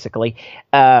 basically.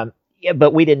 Yeah,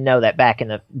 but we didn't know that back in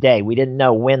the day. We didn't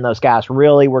know when those guys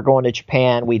really were going to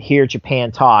Japan. We'd hear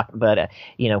Japan talk, but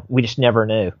we just never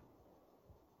knew.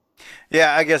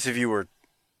 Yeah, I guess if you were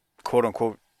quote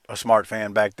unquote a smart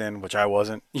fan back then, which I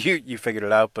wasn't, you figured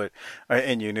it out,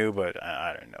 and you knew, but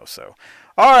I didn't know. So,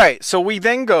 all right, so we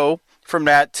then go from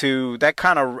that to that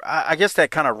kind of, I guess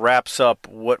that kind of wraps up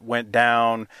what went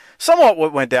down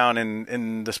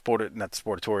in the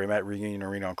sportatorium at Reunion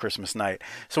Arena on Christmas night.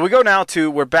 So we go now to,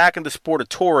 we're back in the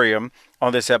sportatorium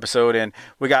on this episode, and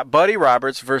we got Buddy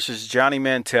Roberts versus Johnny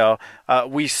Mantell.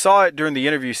 We saw it during the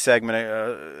interview segment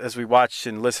as we watched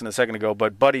and listened a second ago,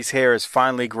 but Buddy's hair is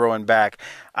finally growing back.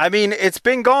 I mean, it's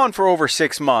been gone for over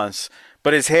 6 months,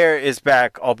 but his hair is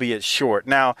back, albeit short.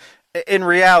 Now, in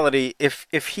reality, if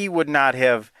he would not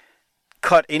have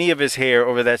cut any of his hair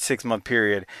over that 6-month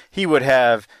period, he would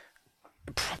have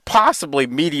possibly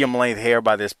medium length hair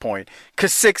by this point,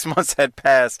 because 6 months had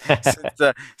passed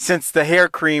since the hair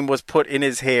cream was put in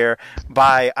his hair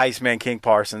by Iceman King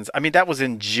Parsons. I mean, that was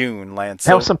in June, Lance.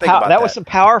 So that was some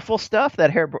powerful stuff.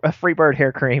 That Freebird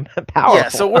hair cream, powerful. Yeah,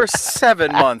 so we're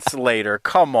 7 months later.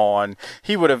 Come on,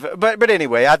 he would have. But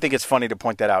anyway, I think it's funny to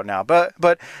point that out now. But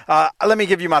let me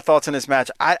give you my thoughts on this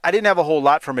match. I didn't have a whole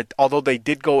lot from it, although they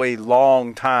did go a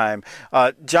long time.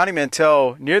 Johnny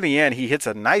Mantell, near the end, he hits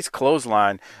a nice clothesline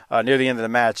near the end of the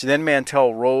match. Then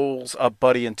Mantell rolls up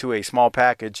Buddy into a small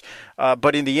package.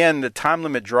 But in the end, the time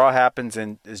limit draw happens,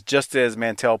 and is just as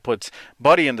Mantell puts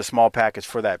Buddy in the small package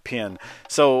for that pin.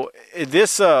 So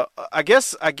this, I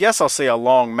guess I'll say a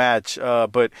long match,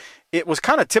 but it was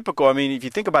kind of typical. I mean, if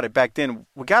you think about it, back then,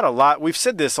 we got a lot. We've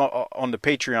said this on the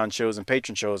Patreon shows and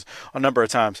patron shows a number of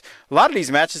times. A lot of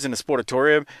these matches in the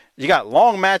Sportatorium, you got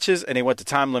long matches, and they went to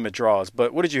time limit draws.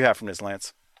 But what did you have from this,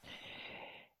 Lance?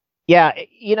 Yeah,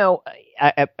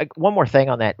 one more thing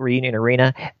on that Reunion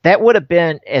Arena. That would have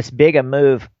been as big a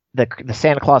move, the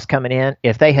Santa Claus coming in,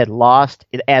 if they had lost,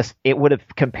 as it would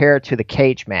have compared to the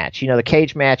cage match. The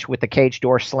cage match with the cage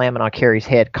door slamming on Kerry's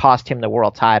head cost him the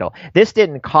world title. This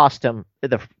didn't cost him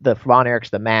the Von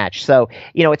Erichs the match. So,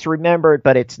 it's remembered,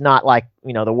 but it's not like,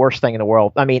 the worst thing in the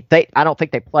world. I mean, I don't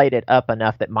think they played it up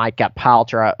enough that Mike got pile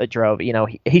drove.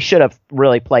 He should have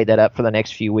really played that up for the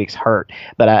next few weeks hurt,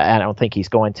 but I don't think he's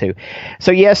going to.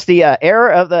 So yes, the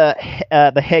era of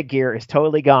the headgear is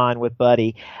totally gone with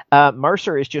Buddy.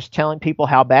 Mercer is just telling people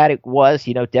how bad it was,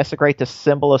 desecrate the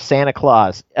symbol of Santa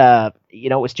Claus. It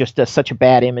was just such a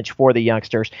bad image for the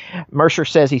youngsters. Mercer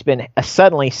says he's been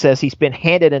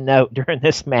handed a note during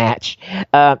this match.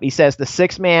 He says the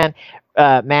 6-man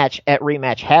match at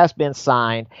rematch has been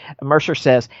signed. Mercer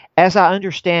says, as I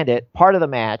understand it, part of the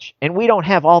match, and we don't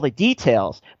have all the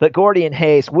details, but Gordy and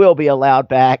Hayes will be allowed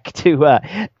back to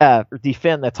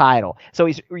defend the title. So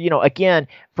he's, again,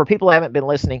 for people who haven't been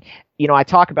listening, I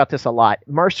talk about this a lot.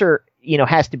 Mercer,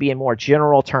 has to be in more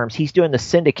general terms. He's doing the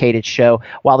syndicated show,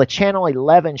 while the Channel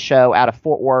 11 show out of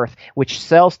Fort Worth, which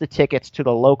sells the tickets to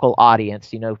the local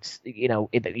audience,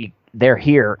 they're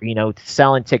here,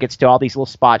 selling tickets to all these little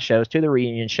spot shows, to the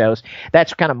reunion shows.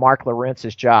 That's kind of Mark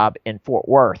Lorentz's job in Fort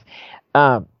Worth.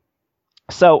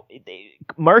 So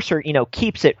Mercer,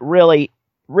 keeps it really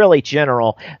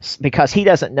general, because he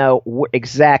doesn't know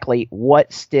exactly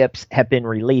what steps have been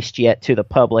released yet to the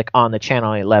public on the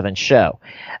Channel 11 show.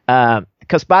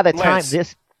 Because by the time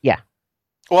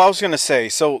Well, I was going to say,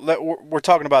 so we're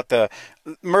talking about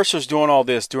Mercer's doing all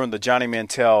this during the Johnny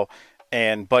Mantell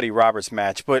and Buddy Roberts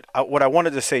match. But what I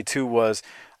wanted to say, too, was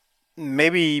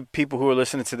maybe people who are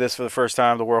listening to this for the first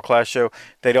time, the World Class show,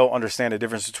 they don't understand the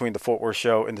difference between the Fort Worth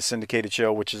show and the syndicated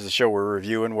show, which is the show we're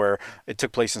reviewing, where it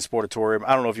took place in Sportatorium.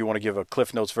 I don't know if you want to give a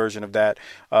Cliff Notes version of that,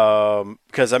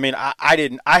 because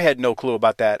I had no clue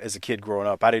about that as a kid growing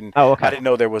up. I didn't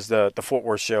know there was the Fort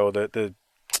Worth show,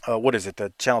 what is it,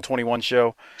 the Channel 21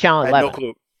 show? Channel 11. I had no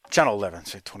clue. Channel 11,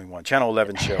 say 21, Channel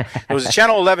 11 show. There was a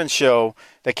Channel 11 show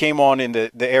that came on in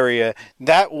the area.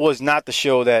 That was not the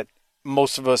show that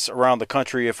most of us around the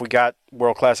country, if we got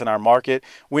World Class in our market,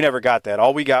 we never got that.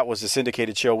 All we got was the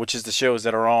syndicated show, which is the shows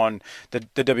that are on the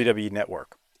WWE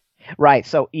network. Right.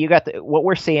 So you got what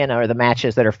we're seeing are the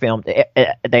matches that are filmed.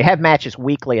 They have matches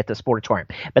weekly at the Sportatorium,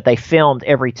 but they filmed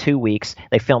every 2 weeks.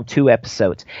 They filmed 2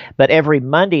 episodes. But every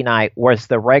Monday night was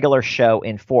the regular show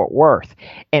in Fort Worth.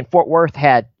 And Fort Worth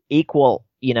had equal,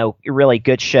 really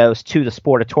good shows to the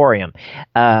Sportatorium.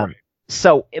 Right.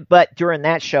 So, but during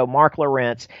that show, Mark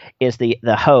Lawrence is the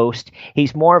host.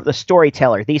 He's more of the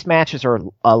storyteller. These matches are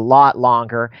a lot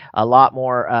longer, a lot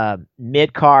more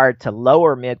mid-card to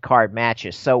lower mid-card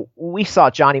matches. So we saw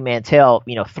Johnny Mantell,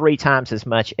 3 times as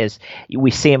much as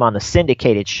we see him on the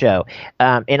syndicated show.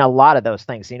 In a lot of those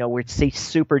things, we'd see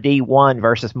Super D1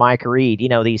 versus Mike Reed,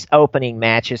 these opening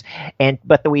matches,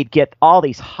 but we'd get all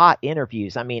these hot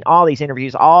interviews. I mean, all these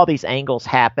interviews, all these angles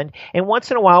happened, and once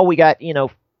in a while we got,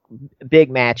 big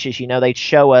matches. They'd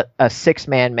show a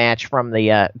 6-man match from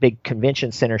the big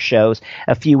convention center shows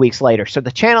a few weeks later. So the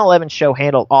Channel 11 show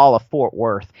handled all of Fort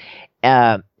Worth.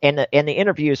 And the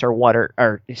interviews are what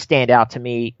are stand out to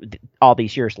me all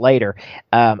these years later.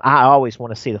 I always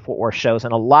want to see the Fort Worth shows,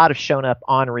 and a lot have shown up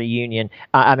on Reunion.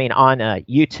 On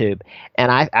YouTube, and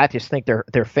I just think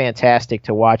they're fantastic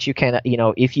to watch. You can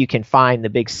if you can find the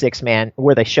big 6-man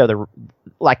where they show the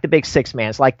big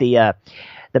 6-mans, like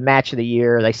the match of the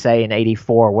year, they say in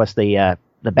 '84 was the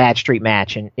Bad Street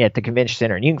match at the convention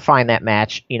center, and you can find that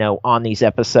match, on these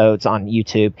episodes on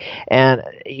YouTube, and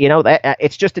that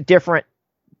it's just a different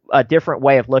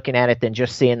way of looking at it than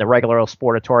just seeing the regular old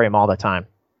Sportatorium all the time.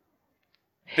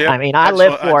 Yeah, I mean, I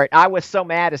lived for it. I was so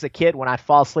mad as a kid when I'd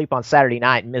fall asleep on Saturday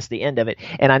night and miss the end of it,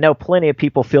 and I know plenty of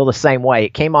people feel the same way.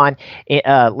 It came on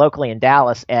locally in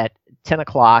Dallas at 10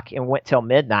 o'clock and went till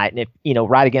midnight, and it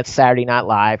right against Saturday Night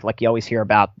Live, like you always hear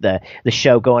about the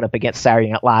show going up against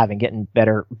Saturday Night Live and getting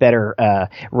better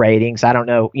ratings. I don't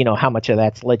know how much of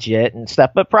that's legit and stuff,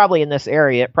 but probably in this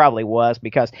area it probably was,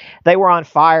 because they were on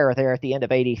fire there at the end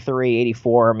of '83,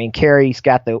 '84. I mean, Carrie's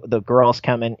got the girls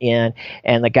coming in,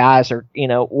 and the guys are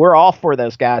we're all for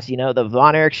those guys. The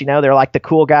Von Erichs, they're like the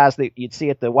cool guys that you'd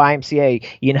see at the YMCA.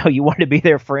 You wanted to be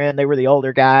their friend. They were the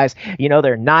older guys.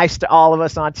 They're nice to all of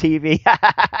us on TV.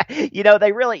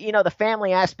 They really, the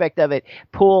family aspect of it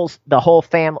pulls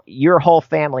your whole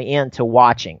family into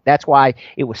watching. That's why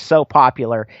it was so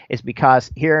popular, is because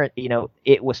here,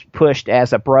 it was pushed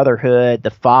as a brotherhood,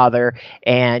 the father,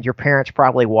 and your parents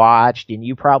probably watched, and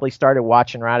you probably started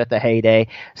watching right at the heyday.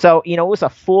 So, it was a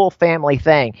full family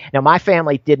thing. Now, my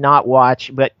family did not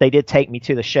watch, but they did take me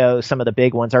to the shows, some of the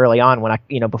big ones early on when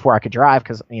before I could drive,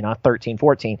 because, 13,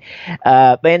 14.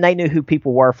 And they knew who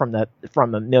people were from a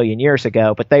million years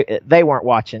ago, but they weren't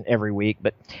watching every week,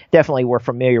 but definitely were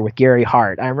familiar with Gary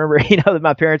Hart. I remember, that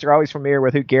my parents were always familiar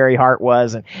with who Gary Hart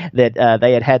was, and that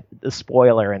they had the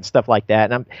spoiler and stuff like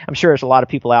that. And I'm sure there's a lot of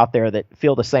people out there that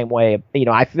feel the same way.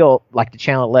 I feel like the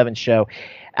Channel 11 show,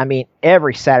 I mean,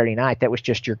 every Saturday night, that was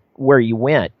just where you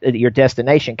went, your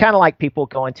destination. Kind of like people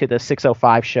going to the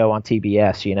 605 show on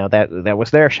TBS. That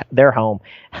was their home.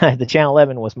 The Channel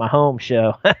 11 was my home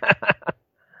show.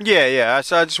 Yeah.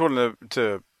 So I just wanted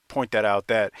to point that out,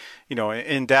 that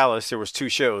in Dallas there was 2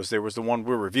 shows. There was the one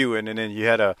we're reviewing, and then you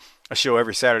had a show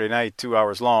every Saturday night, 2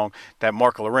 hours long, that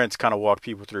Mark Lawrence kind of walked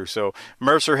people through. So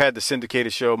Mercer had the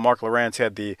syndicated show. Mark Lawrence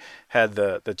had the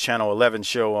Channel 11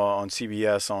 show on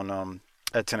CBS on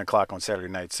at 10 o'clock on Saturday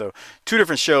night. So 2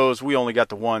 different shows. We only got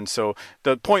the one. So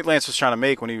the point Lance was trying to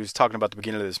make when he was talking about the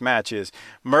beginning of this match is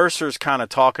Mercer's kind of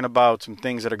talking about some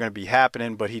things that are going to be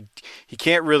happening, but he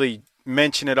can't really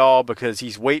mention it all because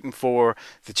he's waiting for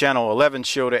the Channel 11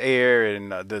 show to air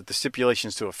and the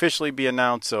stipulations to officially be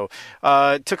announced. So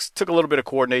it took a little bit of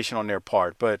coordination on their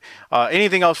part. But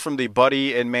anything else from the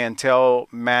Buddy and Mantell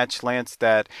match, Lance,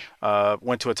 that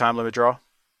went to a time limit draw?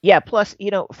 Yeah, plus,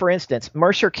 for instance,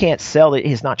 Mercer can't sell it.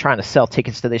 He's not trying to sell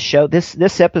tickets to this show.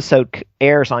 This episode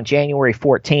airs on January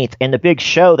 14th, and the big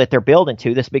show that they're building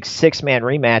to, this big 6-man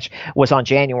rematch, was on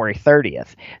January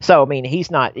 30th. So, I mean,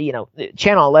 he's not,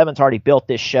 Channel 11's already built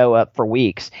this show up for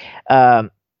weeks.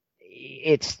 Let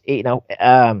me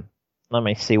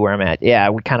see where I'm at. Yeah,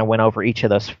 we kind of went over each of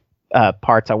those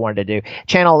parts I wanted to do.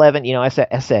 Channel 11, as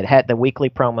I said, had the weekly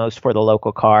promos for the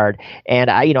local card, and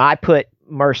I put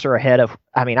Mercer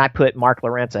I put Mark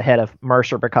Lawrence ahead of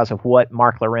Mercer because of what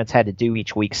Mark Lawrence had to do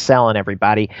each week selling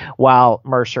everybody, while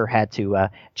Mercer had to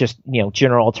just,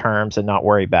 general terms and not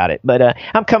worry about it. But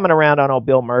I'm coming around on old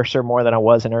Bill Mercer more than I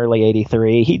was in early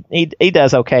 '83. He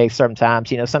does okay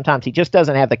sometimes. Sometimes he just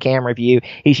doesn't have the camera view.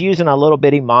 He's using a little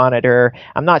bitty monitor.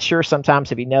 I'm not sure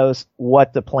sometimes if he knows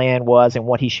what the plan was and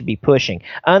what he should be pushing.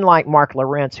 Unlike Mark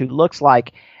Lawrence, who looks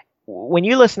like when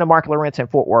you listen to Mark Lawrence in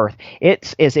Fort Worth,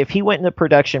 it's as if he went in the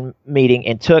production meeting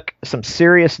and took some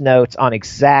serious notes on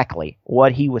exactly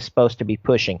what he was supposed to be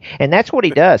pushing. And that's what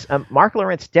he does. Mark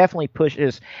Lawrence definitely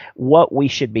pushes what we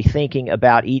should be thinking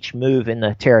about each move in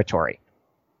the territory.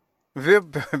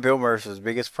 Bill Mercer's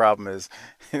biggest problem is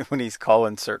when he's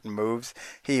calling certain moves,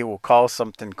 he will call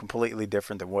something completely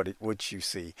different than what you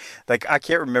see. Like, I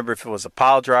can't remember if it was a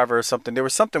pile driver or something. There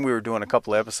was something we were doing a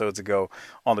couple of episodes ago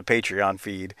on the Patreon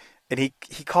feed, and he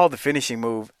called the finishing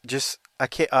move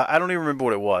I don't even remember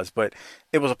what it was, but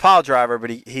it was a pile driver, but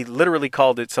he literally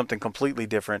called it something completely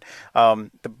different.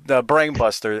 The brain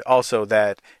buster also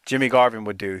that Jimmy Garvin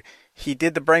would do. He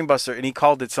did the brain buster and he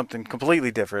called it something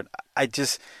completely different.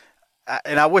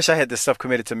 And I wish I had this stuff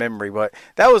committed to memory, but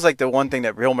that was like the one thing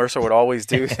that Bill Mercer would always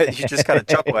do that you just kind of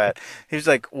chuckle at. He was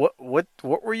like, "What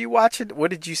were you watching?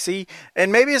 What did you see?"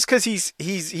 And maybe it's because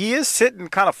he is sitting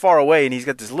kind of far away, and he's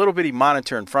got this little bitty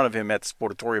monitor in front of him at the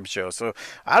Sportatorium show. So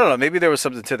I don't know. Maybe there was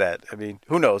something to that. I mean,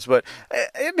 who knows? But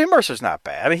Mercer's not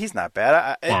bad. I mean, he's not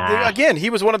bad. Again, he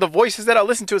was one of the voices that I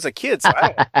listened to as a kid, so I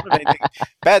don't have anything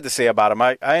bad to say about him.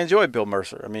 I enjoy Bill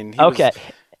Mercer. I mean, he was,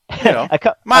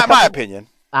 my opinion.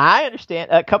 I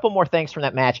understand. A couple more things from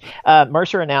that match.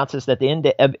 Mercer announces that the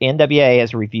NWA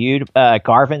has reviewed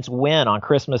Garvin's win on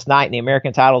Christmas night, and the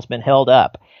American title's been held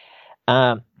up.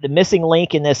 The missing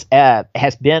link in this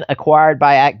has been acquired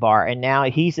by Akbar, and now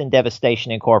he's in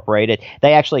Devastation Incorporated.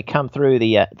 They actually come through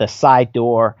the side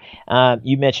door.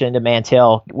 You mentioned a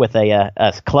Mantell with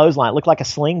a clothesline. It looked like a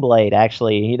sling blade,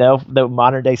 actually. The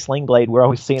modern day sling blade we're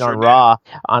always seeing on Raw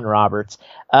on Roberts.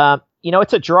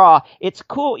 It's a draw. It's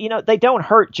cool. They don't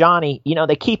hurt Johnny.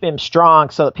 They keep him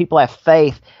strong so that people have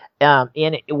faith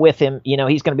in it with him.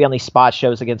 He's going to be on these spot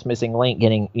shows against Missing Link,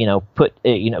 getting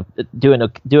doing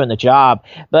the job.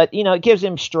 But it gives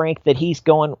him strength that he's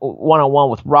going one-on-one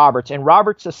with Roberts, and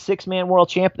Roberts a 6-man world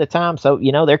champ at the time, so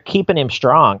they're keeping him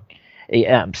strong.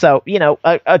 So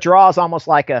a draw is almost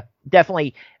like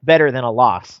definitely better than a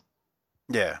loss.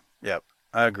 Yeah. Yep.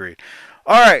 I agree.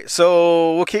 All right,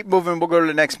 so we'll keep moving. We'll go to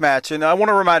the next match. And I want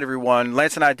to remind everyone,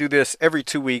 Lance and I do this every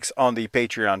 2 weeks on the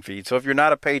Patreon feed. So if you're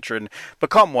not a patron,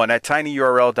 become one at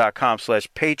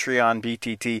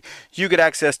tinyurl.com/PatreonBTT. You get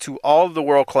access to all of the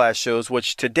world-class shows,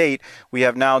 which to date we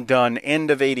have now done End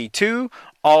of 82,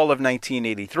 all of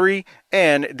 1983,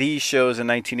 and these shows in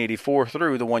 1984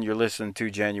 through the one you're listening to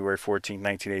January 14,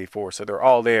 1984. So they're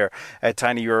all there at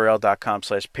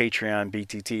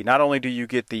tinyurl.com/PatreonBTT. Not only do you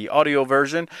get the audio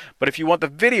version, but if you want the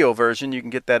video version, you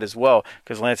can get that as well,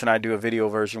 because Lance and I do a video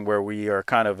version where we are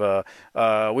kind of,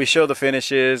 we show the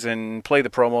finishes and play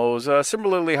the promos,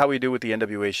 similarly how we do with the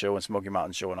NWA show and Smoky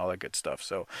Mountain show and all that good stuff.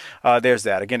 So there's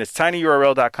that. Again, it's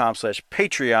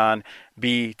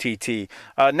tinyurl.com/PatreonBTT.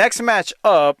 Next match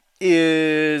up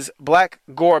is Black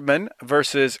Gorman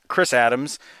versus Chris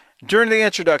Adams. During the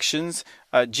introductions,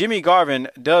 Jimmy Garvin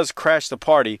does crash the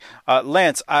party.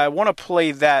 Lance, I want to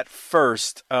play that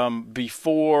first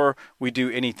before we do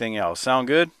anything else. Sound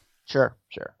good? Sure.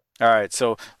 All right,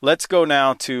 so let's go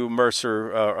now to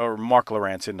Mercer or Mark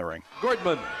Lawrence in the ring.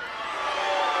 Gordman.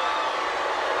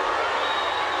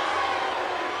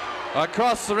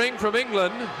 Across the ring from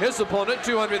England, his opponent,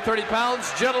 230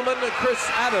 pounds, gentleman Chris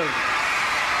Adams.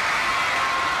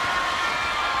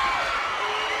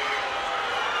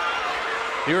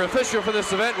 Your official for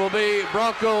this event will be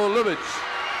Bronco Lubitsch.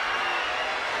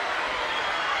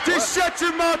 Just shut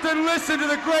your mouth and listen to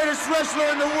the greatest wrestler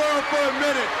in the world for a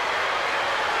minute.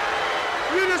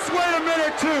 You just wait a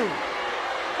minute too.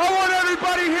 I want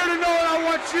everybody here to know, and I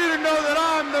want you to know that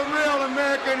I'm the real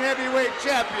American heavyweight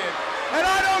champion. And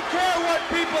I don't care what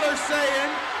people are saying.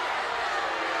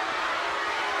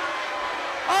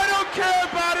 I don't care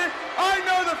about it. I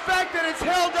know the fact that it's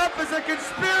held up as a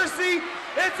conspiracy.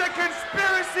 It's a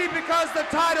conspiracy because the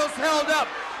title's held up.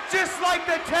 Just like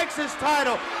the Texas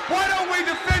title. Why don't we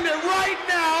defend it right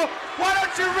now? Why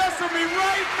don't you wrestle me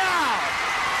right now?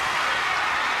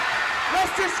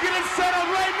 Let's just get it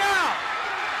settled right now.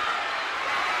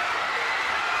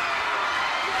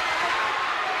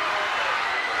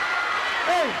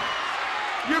 Hey,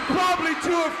 you're probably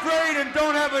too afraid and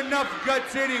don't have enough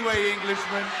guts anyway,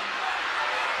 Englishman.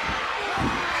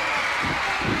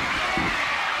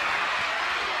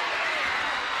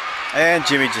 And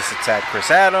Jimmy just attacked Chris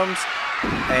Adams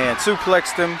and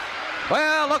suplexed him.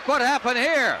 Well, look what happened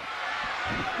here.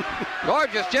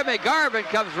 Gorgeous Jimmy Garvin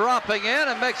comes romping in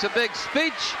and makes a big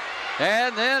speech.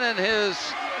 And then in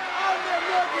his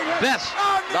best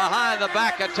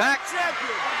behind-the-back attack,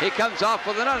 he comes off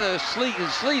with another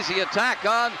sleazy attack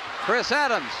on Chris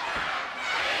Adams.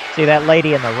 See that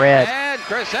lady in the red. And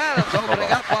Chris Adams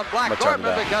opening up on Black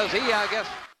Gorman because he, I guess...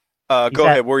 Go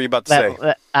ahead. What were you about to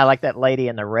say? I like that lady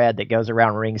in the red that goes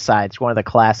around ringside. It's one of the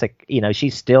classic,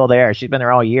 she's still there. She's been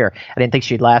there all year. I didn't think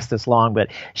she'd last this long, but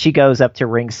she goes up to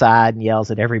ringside and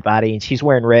yells at everybody, and she's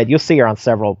wearing red. You'll see her on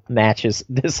several matches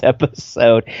this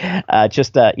episode.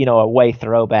 Just a way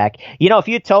throwback. If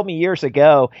you had told me years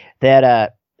ago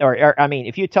that,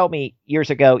 if you told me years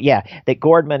ago, that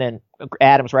Gordman and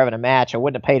Adams were having a match, I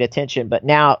wouldn't have paid attention. But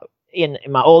now, in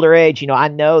my older age, I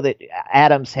know that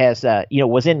Adams has,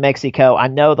 was in Mexico. I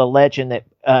know the legend that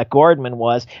Gordman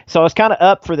was. So I was kind of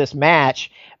up for this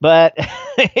match, but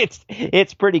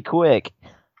it's pretty quick.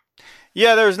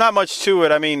 Yeah, there's not much to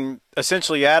it. I mean,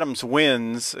 essentially Adams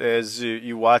wins as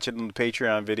you watch it in the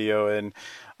Patreon video, and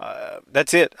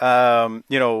that's it.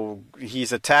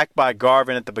 He's attacked by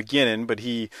Garvin at the beginning, but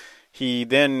he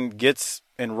then gets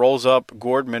and rolls up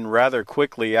Gordman rather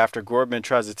quickly after Gordman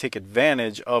tries to take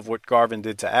advantage of what Garvin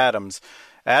did to Adams.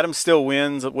 Adams still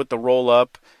wins with the roll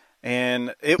up,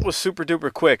 and it was super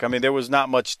duper quick. I mean, there was not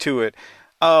much to it.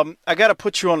 I got to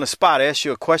put you on the spot, ask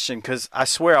you a question, because I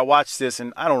swear I watched this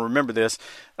and I don't remember this.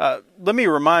 Let me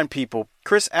remind people,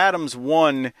 Chris Adams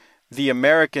won the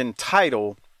American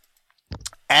title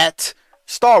at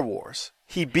Star Wars.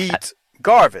 He beat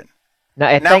Garvin. Now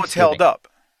it's held up.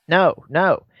 No.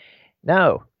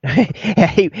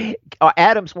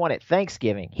 Adams won at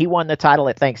Thanksgiving. He won the title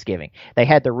at Thanksgiving. They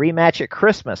had the rematch at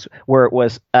Christmas where it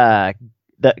was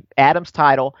the Adams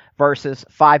title versus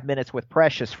 5 Minutes with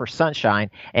Precious for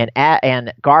Sunshine,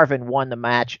 and Garvin won the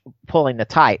match pulling the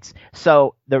tights.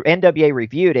 So the NWA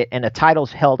reviewed it, and the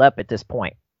title's held up at this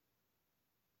point.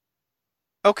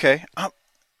 Okay.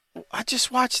 I just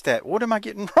watched that. What am I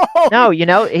getting wrong? No,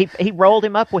 he rolled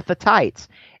him up with the tights.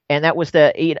 And that was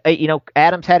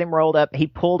Adams had him rolled up. He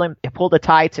pulled the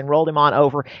tights and rolled him on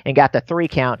over and got the 3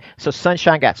 count. So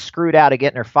Sunshine got screwed out of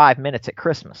getting her 5 minutes at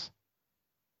Christmas.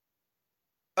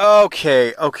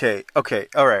 Okay. All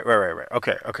right.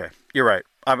 Okay. You're right.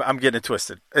 I'm getting it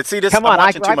twisted. See, this. Come on,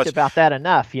 I griped about that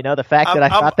enough. The fact that I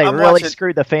thought they really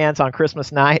screwed the fans on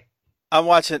Christmas night. I'm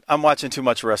watching too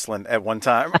much wrestling at one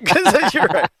time. You're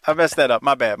right. I messed that up.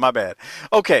 My bad.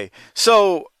 Okay,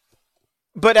 so.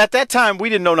 But at that time, we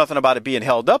didn't know nothing about it being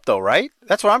held up, though, right?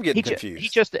 That's where I'm getting confused. He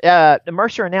just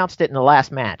Mercer announced it in the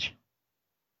last match.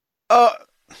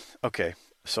 Okay.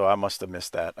 So I must have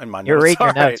missed that in my notes. You're reading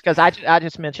your notes because I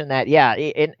just mentioned that. Yeah,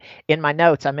 in my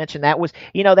notes I mentioned that was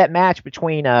that match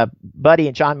between Buddy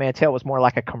and John Mantell was more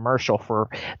like a commercial for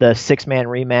the 6-man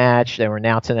rematch. They were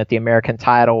announcing that the American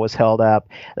title was held up.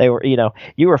 They were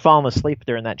you were falling asleep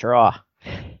during that draw.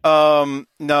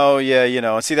 No,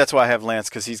 yeah, see, that's why I have Lance,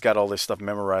 because he's got all this stuff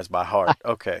memorized by heart.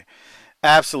 Okay,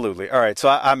 absolutely. All right, so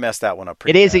I messed that one up.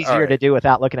 It is easier to do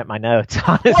without looking at my notes,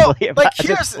 honestly. Well,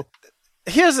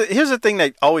 here's the thing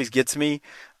that always gets me,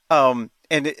 and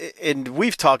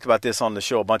we've talked about this on the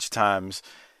show a bunch of times.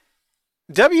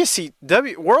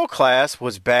 WCW World Class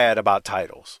was bad about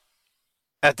titles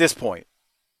at this point.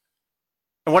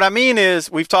 And what I mean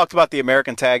is, we've talked about the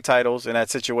American tag titles in that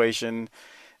situation.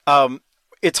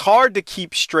 It's hard to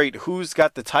keep straight who's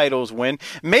got the titles when.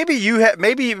 Maybe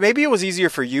it was easier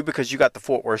for you because you got the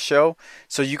Fort Worth show,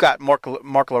 so you got Mark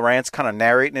Lawrence kind of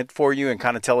narrating it for you and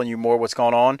kind of telling you more what's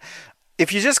going on.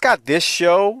 If you just got this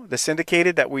show, the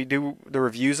syndicated that we do the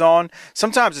reviews on,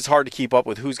 sometimes it's hard to keep up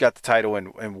with who's got the title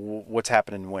and what's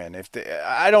happening when.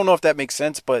 I don't know if that makes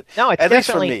sense, but no, at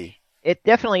least for me. It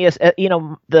definitely is.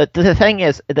 The thing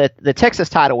is that the Texas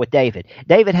title with David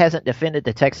hasn't defended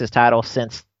the Texas title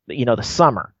since the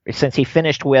summer, since he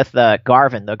finished with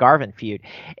Garvin, the Garvin feud,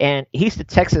 and he's the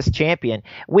Texas champion.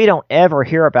 We don't ever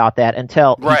hear about that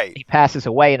until he passes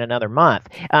away in another month.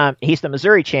 He's the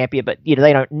Missouri champion, but they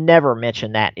don't never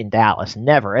mention that in Dallas.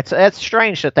 Never. It's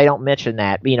strange that they don't mention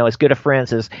that. As good of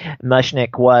friends as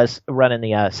Mushnick was running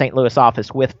the St. Louis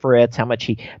office with Fritz, how much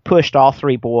he pushed all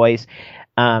 3 boys.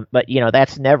 But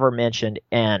that's never mentioned.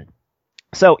 And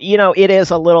so, it is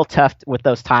a little tough with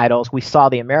those titles. We saw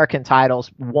the American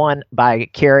titles won by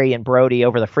Kerry and Brody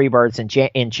over the Freebirds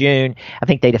in June. I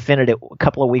think they defended it a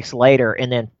couple of weeks later,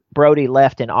 and then Brody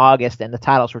left in August, and the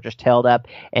titles were just held up.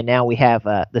 And now we have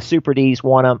the Super D's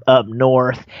won them up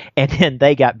north, and then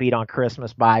they got beat on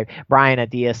Christmas by Brian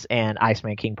Adias and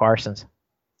Iceman King Parsons.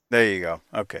 There you go.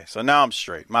 Okay, so now I'm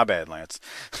straight. My bad, Lance.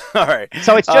 All right.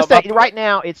 So it's just that right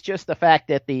now, it's just the fact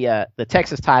that the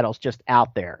Texas title's just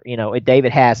out there.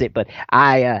 David has it, but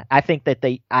I think that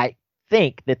they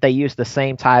use the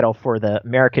same title for the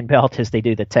American belt as they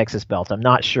do the Texas belt. I'm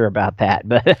not sure about that,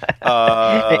 but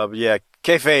yeah,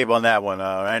 Kayfabe on that one.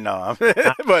 I know,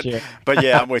 but Sure. but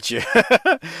yeah, I'm with you.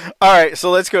 All right,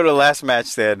 so let's go to the last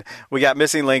match then. We got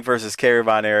Missing Link versus Kerry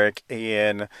Von Erich,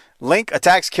 and Link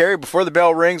attacks Kerry before the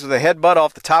bell rings with a headbutt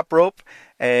off the top rope.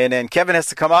 And then Kevin has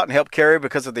to come out and help Kerry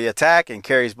because of the attack, and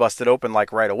Kerry's busted open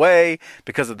like right away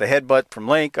because of the headbutt from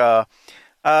Link.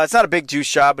 It's not a big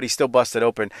juice job, but he's still busted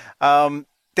open.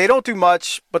 They don't do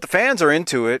much, but the fans are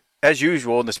into it, as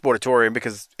usual in the Sportatorium,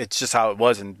 because it's just how it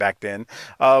was back then.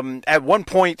 At one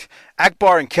point,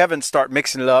 Akbar and Kevin start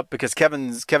mixing it up because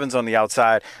Kevin's on the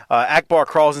outside. Akbar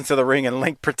crawls into the ring and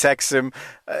Link protects him.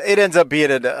 It ends up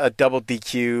being a double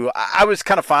DQ. I was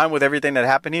kind of fine with everything that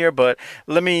happened here, but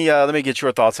let me get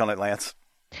your thoughts on it, Lance.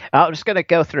 I'm just going to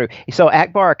go through. So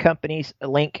Akbar accompanies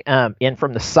Link in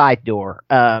from the side door.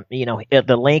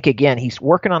 The Link, again, he's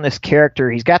working on this character.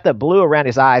 He's got the blue around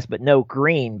his eyes, but no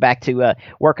green, back to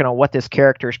working on what this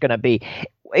character is going to be.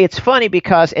 It's funny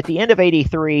because at the end of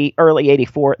 83, early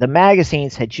 84, the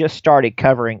magazines had just started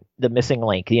covering the Missing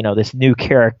Link, this new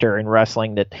character in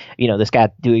wrestling that, this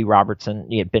guy, Dewey Robertson,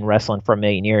 he had been wrestling for a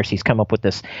million years. He's come up with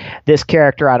this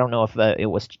character. I don't know if it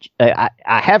was, I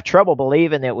have trouble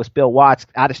believing that it was Bill Watts.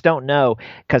 I just don't know,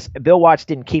 because Bill Watts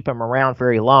didn't keep him around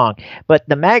very long. But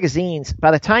the magazines, by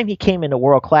the time he came into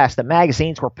World Class, the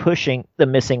magazines were pushing the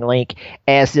Missing Link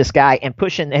as this guy and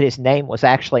pushing that his name was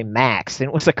actually Max. And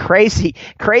it was a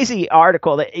crazy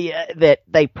article that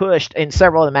they pushed in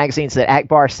several of the magazines that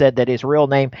Akbar said that his real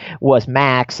name was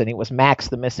Max, and it was Max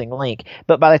the Missing Link.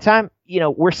 But by the time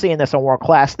we're seeing this on World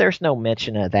Class, there's no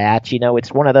mention of that.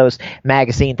 It's one of those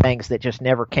magazine things that just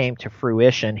never came to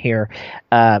fruition here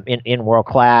in World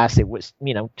Class. It was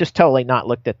just totally not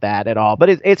looked at that at all.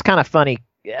 But it's kind of funny.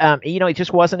 He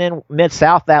just wasn't in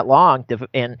Mid-South that long,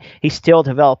 and he's still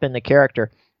developing the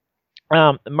character.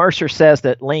 Mercer says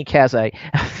that Link has a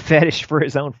fetish for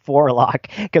his own forelock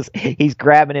because he's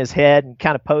grabbing his head and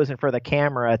kind of posing for the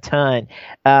camera a ton.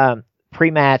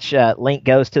 Pre-match, Link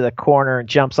goes to the corner and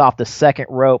jumps off the second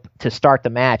rope to start the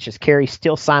match as Kerry's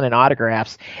still signing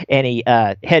autographs, and he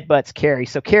headbutts Kerry.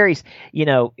 So Kerry's,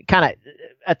 kind of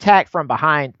attacked from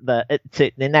behind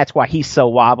and that's why he's so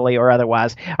wobbly, or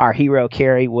otherwise our hero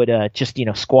Kerry would just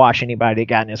squash anybody that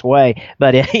got in his way.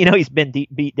 But he's been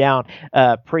beat down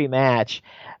pre-match.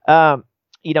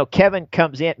 Kevin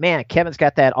comes in. Man, Kevin's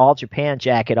got that All Japan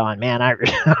jacket on. Man,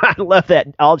 I love that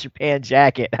All Japan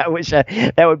jacket. I wish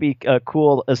that would be a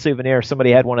cool souvenir if somebody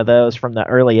had one of those from the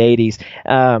early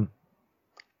 80s.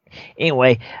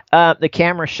 Anyway, the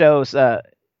camera shows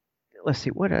let's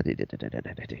see, what I did.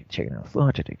 Checking out.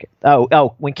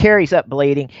 Oh, when Kerry's up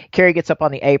bleeding, Kerry gets up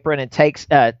on the apron and takes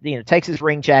his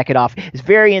ring jacket off. It's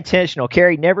very intentional.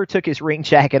 Kerry never took his ring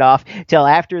jacket off till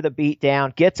after the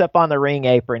beatdown. Gets up on the ring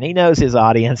apron. He knows his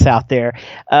audience out there.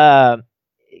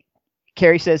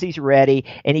 Kerry says he's ready,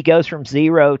 and he goes from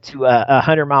 0 to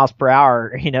 100 miles per hour,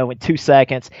 in 2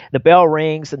 seconds. The bell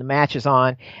rings, and the match is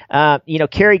on.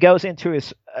 Kerry goes into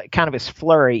his kind of his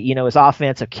flurry, his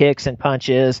offensive kicks and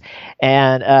punches,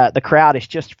 and the crowd is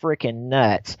just freaking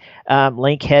nuts.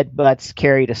 Link headbutts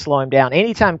Kerry to slow him down.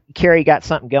 Anytime Kerry got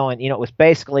something going, it was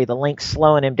basically the Link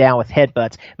slowing him down with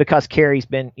headbutts because Kerry's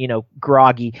been,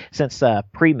 groggy since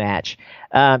pre-match.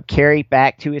 Kerry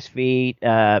back to his feet,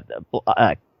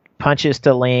 punches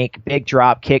to Link, big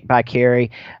drop kick by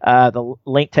Kerry. The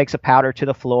Link takes a powder to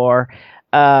the floor.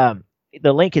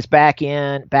 The Link is back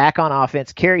on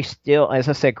offense. Kerry still, as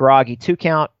I said, groggy. 2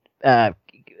 count,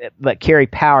 but Kerry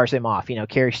powers him off.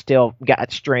 Kerry still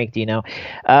got strength.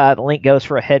 The Link goes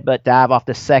for a headbutt dive off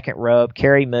the second rope.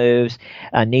 Kerry moves.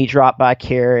 A knee drop by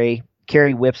Kerry.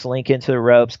 Kerry whips Link into the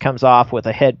ropes, comes off with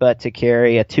a headbutt to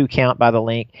Kerry. A 2 count by the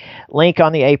Link. Link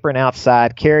on the apron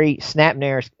outside. Kerry snap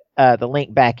nares the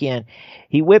Link back in.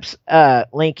 He whips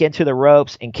Link into the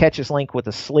ropes and catches Link with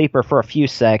a sleeper for a few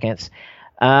seconds.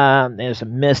 There's a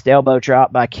missed elbow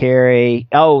drop by Kerry.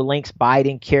 Oh, Link's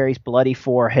biting Kerry's bloody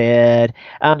forehead.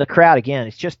 The crowd, again,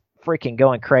 is just freaking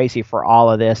going crazy for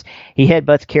all of this. He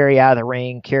headbutts Kerry out of the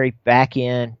ring. Kerry back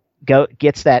in.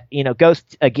 Gets that, goes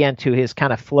again to his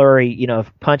kind of flurry,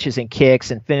 punches and kicks,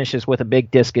 and finishes with a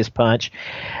big discus punch.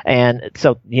 And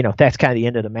so, that's kind of the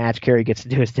end of the match. Kerry gets to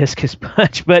do his discus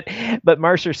punch, but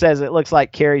Mercer says it looks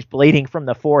like Kerry's bleeding from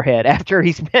the forehead after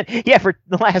he's been, for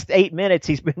the last 8 minutes,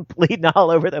 he's been bleeding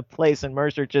all over the place, and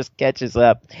Mercer just catches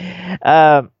up.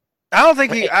 I don't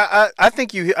think I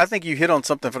think you hit on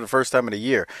something for the first time in a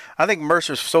year. I think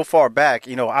Mercer's so far back,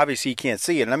 obviously you can't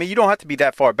see it. And I mean, you don't have to be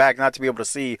that far back not to be able to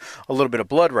see a little bit of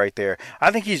blood right there.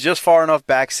 I think he's just far enough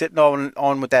back, sitting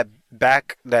on with that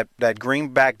green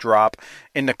backdrop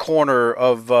in the corner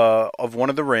of one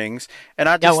of the rings, and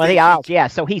I just one of the aisles. Yeah,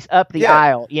 so he's up the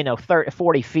aisle,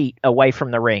 40 feet away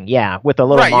from the ring. Yeah, with the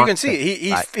little you can see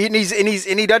it.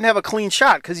 He doesn't have a clean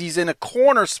shot because he's in a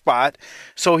corner spot,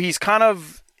 so he's kind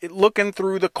of looking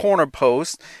through the corner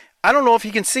post. I don't know if he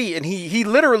can see, and he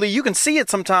literally, you can see it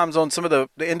sometimes on some of the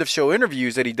end of show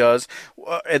interviews that he does,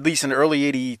 at least in early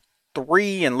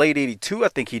 '83 and late '82, I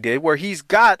think he did, where he's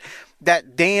got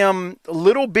that damn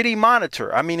little bitty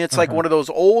monitor. I mean, it's like one of those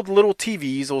old little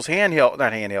TVs, those not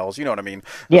handhelds, you know what I mean?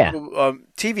 Yeah.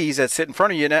 TVs that sit in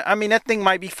front of you. And I mean, that thing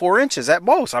might be 4 inches at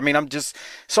most. I mean, I just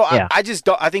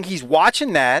don't, I think he's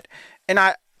watching that, and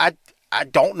I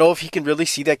don't know if he can really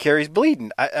see that Kerry's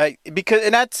bleeding. I think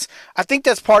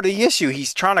that's part of the issue.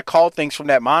 He's trying to call things from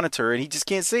that monitor, and he just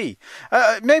can't see.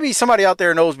 Maybe somebody out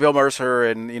there knows Bill Mercer,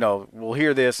 and will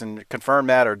hear this and confirm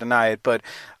that or deny it. But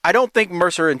I don't think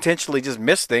Mercer intentionally just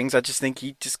missed things. I just think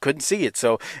he just couldn't see it.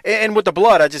 So, and with the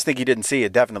blood, I just think he didn't see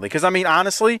it definitely. Because I mean,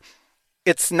 honestly,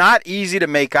 it's not easy to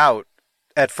make out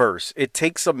at first. It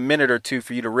takes a minute or two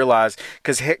for you to realize,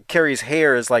 because Kerry's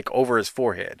hair is like over his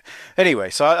forehead. Anyway,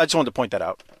 so I just wanted to point that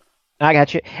out. I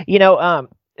got you.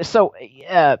 So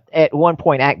at one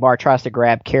point, Akbar tries to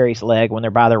grab Kerry's leg when they're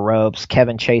by the ropes.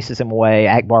 Kevin chases him away.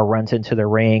 Akbar runs into the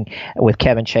ring with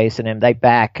Kevin chasing him. They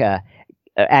back.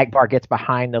 Akbar gets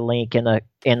behind the link in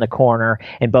the corner,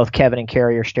 and both Kevin and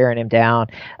Kerry are staring him down.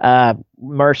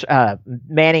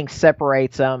 Manning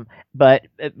separates them, but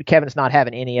Kevin's not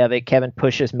having any of it. Kevin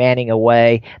pushes Manning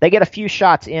away. They get a few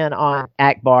shots in on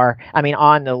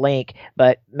on the link,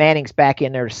 but Manning's back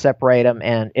in there to separate them,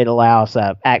 and it allows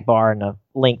Akbar and the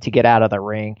link to get out of the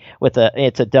ring.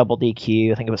 It's a double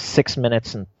DQ. I think it was 6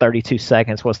 minutes and 32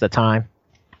 seconds was the time.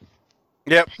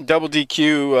 Yep, double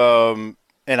DQ.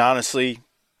 And honestly,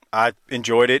 I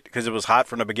enjoyed it because it was hot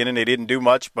from the beginning. They didn't do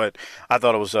much, but I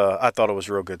thought it was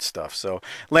real good stuff. So,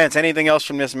 Lance, anything else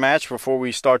from this match before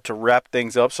we start to wrap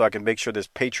things up, so I can make sure this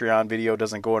Patreon video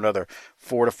doesn't go another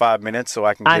 4 to 5 minutes, so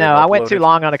I can. I know I went too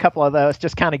long on a couple of those,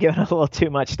 just kind of giving a little too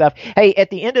much stuff. Hey,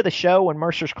 at the end of the show when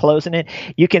Mercer's closing it,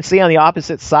 you can see on the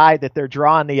opposite side that they're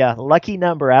drawing the lucky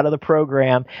number out of the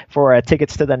program for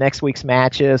tickets to the next week's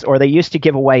matches. Or they used to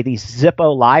give away these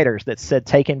Zippo lighters that said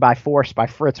 "Taken by Force" by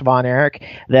Fritz von Erich.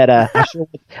 That I sure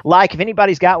would like. If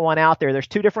anybody's got one out there, there's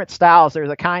two different styles. There's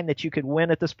a kind that you could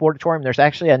win at the Sportatorium. There's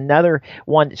actually another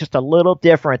one that's just a little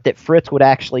different that Fritz would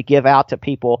actually give out to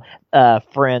people,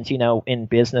 friends, in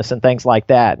business and things like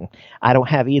that. And I don't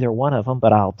have either one of them,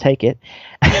 but I'll take it.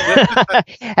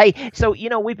 Hey, so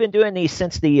we've been doing these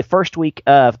since the first week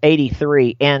of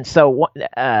 '83, and so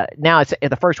now it's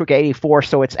the first week of '84.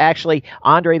 So it's actually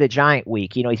Andre the Giant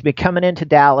week. He's been coming into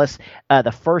Dallas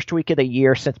the first week of the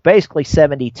year since basically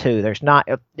 '72. There's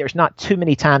not too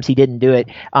many times he didn't do it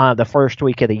the first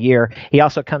week of the year. He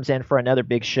also comes in for another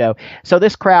big show. So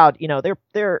this crowd,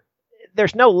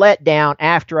 there's no letdown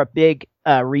after a big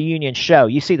reunion show.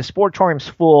 You see the Sportatorium's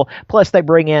full, plus they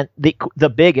bring in the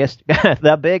biggest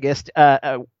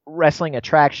wrestling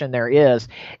attraction there is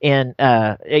in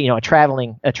a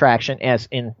traveling attraction as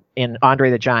in Andre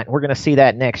the Giant. We're going to see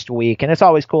that next week, and it's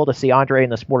always cool to see Andre in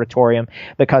the Sportatorium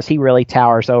because he really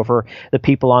towers over the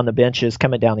people on the benches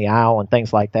coming down the aisle and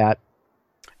things like that.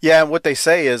 Yeah, and what they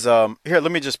say is, here,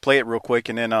 let me just play it real quick,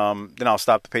 and then I'll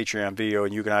stop the Patreon video,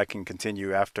 and you and I can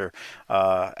continue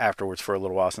afterwards for a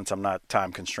little while, since I'm not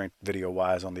time constrained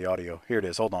video-wise on the audio. Here it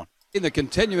is. Hold on. In the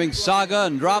continuing saga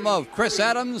and drama of Chris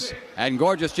Adams and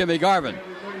gorgeous Jimmy Garvin,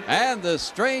 and the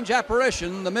strange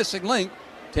apparition, the missing link,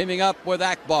 teaming up with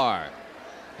Akbar.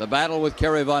 The battle with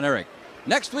Kerry Von Erich.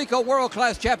 Next week on World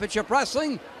Class Championship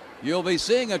Wrestling, you'll be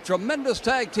seeing a tremendous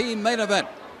tag team main event.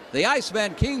 The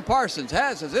Iceman King Parsons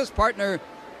has as his partner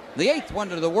the eighth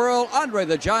wonder of the world, Andre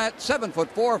the Giant,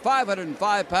 7'4",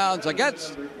 505 pounds,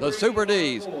 against the Super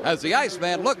D's, as the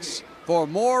Iceman looks for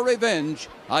more revenge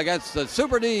against the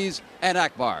Super D's and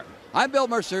Akbar. I'm Bill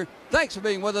Mercer. Thanks for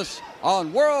being with us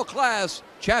on World Class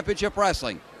Championship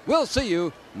Wrestling. We'll see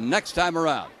you next time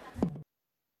around.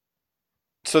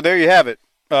 So there you have it.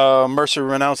 Mercer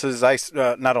renounces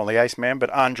not only Iceman, but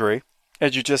Andre,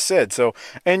 as you just said. So,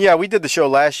 and yeah, we did the show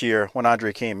last year when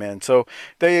Andre came in. So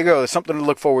there you go. There's something to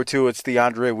look forward to. It's the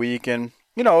Andre week. And,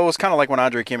 it was kind of like when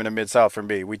Andre came into Mid-South for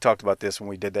me. We talked about this when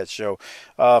we did that show.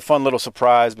 Fun little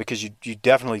surprise, because you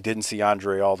definitely didn't see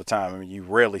Andre all the time. I mean, you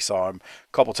rarely saw him,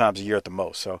 a couple times a year at the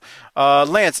most. So,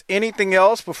 Lance, anything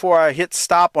else before I hit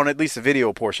stop on at least the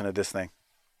video portion of this thing?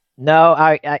 No,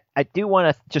 I do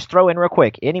want to just throw in real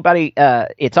quick. Anybody,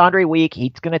 it's Andre week.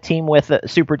 He's going to team with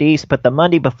Super D's, but the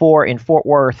Monday before in Fort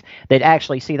Worth, they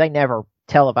never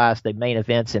televised the main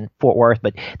events in Fort Worth,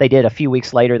 but they did a few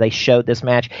weeks later. They showed this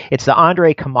match. It's the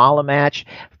Andre Kamala match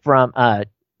from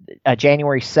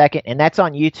January 2nd, and that's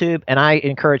on YouTube, and I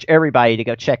encourage everybody to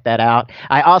go check that out.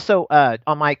 I also,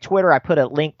 on my Twitter, I put a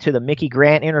link to the Mickey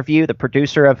Grant interview, the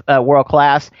producer of World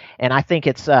Class, and I think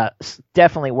it's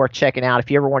definitely worth checking out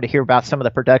if you ever want to hear about some of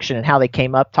the production and how they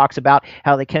came up, talks about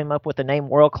how they came up with the name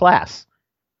World Class.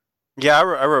 Yeah,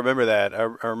 I remember that.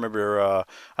 I remember,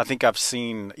 I think I've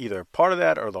seen either part of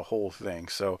that or the whole thing.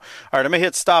 So, all right, I'm going to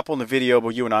hit stop on the video,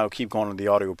 but you and I will keep going on the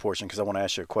audio portion because I want to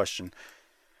ask you a question.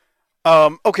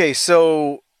 Okay,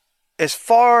 so as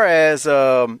far as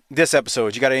this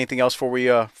episode, you got anything else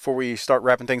before we start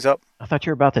wrapping things up? I thought you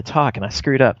were about to talk, and I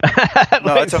screwed up.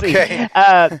 No, it's okay.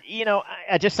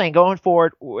 I just saying, going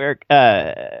forward, we're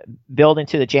building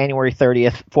to the January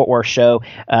 30th Fort Worth show.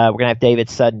 We're gonna have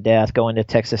David's sudden death, going to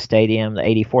Texas Stadium, the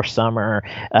 '84 summer.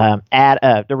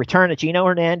 The return of Gino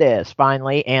Hernandez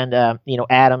finally, and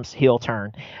Adam's heel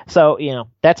turn. So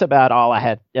that's about all I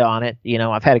had on it.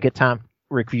 I've had a good time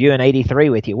reviewing '83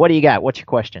 with you. What do you got? What's your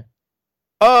question?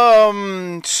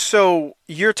 So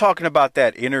you're talking about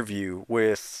that interview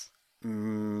with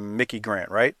Mickey Grant,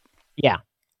 right? Yeah.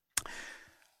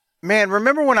 Man,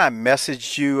 remember when I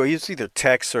messaged you? I used either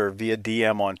text or via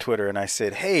DM on Twitter, and I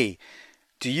said, "Hey,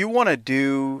 do you want to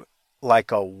do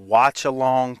like a watch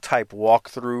along type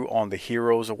walkthrough on the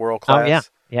heroes of World Class?"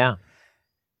 Oh yeah.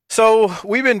 So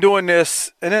we've been doing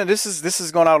this, and then this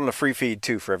is going out on the free feed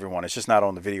too for everyone. It's just not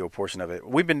on the video portion of it.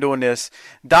 We've been doing this.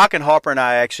 Doc and Harper and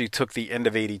I actually took the end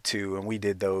of '82, and we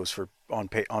did those on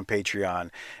Patreon.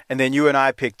 And then you and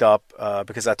I picked up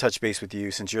because I touched base with you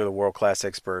since you're the World Class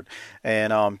expert.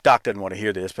 And Doc doesn't want to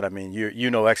hear this, but I mean you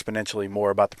know exponentially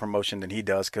more about the promotion than he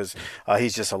does because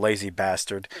he's just a lazy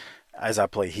bastard. As I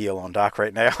play heel on Doc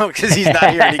right now because he's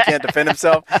not here and he can't defend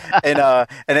himself.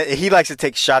 And he likes to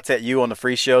take shots at you on the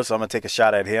free show, so I'm going to take a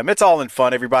shot at him. It's all in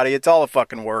fun, everybody. It's all a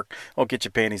fucking work. Don't get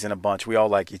your panties in a bunch. We all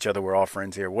like each other. We're all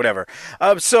friends here, whatever.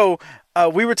 So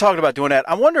we were talking about doing that.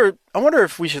 I wonder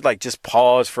if we should like just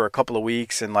pause for a couple of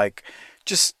weeks and like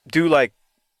just do like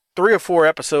 3 or 4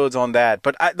 episodes on that.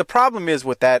 But the problem is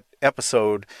with that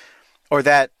episode or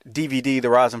that DVD, The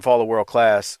Rise and Fall of World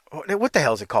Class, what the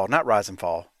hell is it called? Not Rise and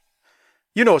Fall.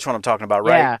 You know which one I'm talking about,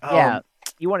 right? Yeah.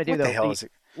 You want to do what the hell is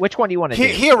it? Which one do you want to do?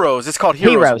 Heroes. It's called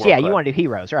Heroes. Heroes. Yeah, you want to do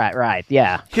Heroes. Right.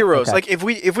 Yeah. Heroes. Okay. Like if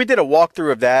we did a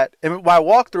walkthrough of that, and by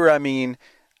walkthrough I mean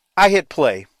I hit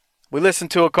play. We listened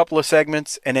to a couple of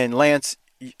segments, and then Lance,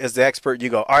 as the expert, you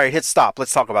go, all right, hit stop.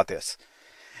 Let's talk about this.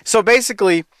 So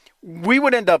basically, we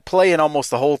would end up playing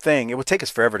almost the whole thing. It would take us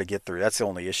forever to get through. That's the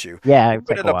only issue. Yeah, we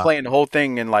would end up playing the whole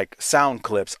thing in like sound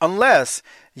clips, unless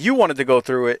you wanted to go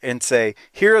through it and say,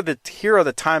 here are the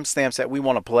timestamps that we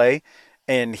want to play,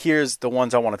 and here's the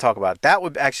ones I want to talk about. That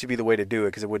would actually be the way to do it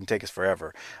because it wouldn't take us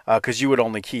forever because you would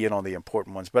only key in on the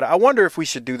important ones. But I wonder if we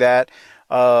should do that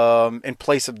in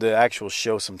place of the actual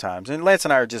show sometimes. And Lance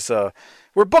and I are just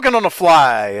we're booking on the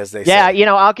fly, as they say.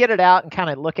 Yeah, I'll get it out and kind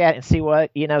of look at it and see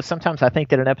what, sometimes I think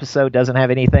that an episode doesn't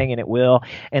have anything, and it will.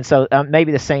 And so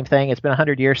maybe the same thing. It's been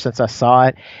 100 years since I saw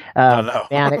it.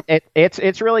 And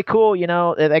it's really cool.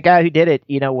 That guy who did it,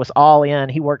 was all in.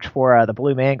 He worked for the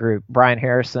Blue Man Group, Brian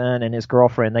Harrison and his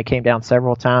girlfriend. They came down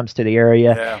several times to the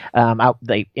area. Yeah.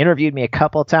 They interviewed me a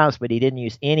couple of times, but he didn't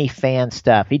use any fan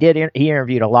stuff. He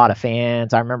interviewed a lot of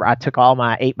fans. I remember I took all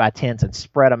my 8x10s and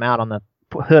spread them out on the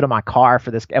hood of my car for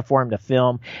him to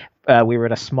film. We were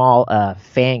at a small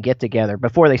fan get together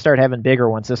before they started having bigger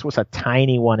ones. This was a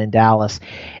tiny one in Dallas,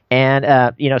 and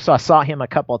so I saw him a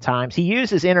couple of times. He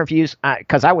used his interviews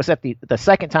because I was at the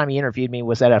second time he interviewed me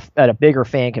was at a bigger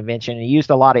fan convention, and he used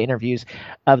a lot of interviews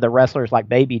of the wrestlers like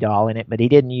Baby Doll in it, but he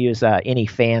didn't use any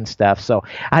fan stuff. So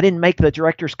I didn't make the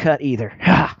director's cut either.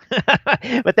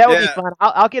 But that would be fun.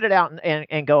 I'll get it out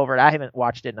and go over it. I haven't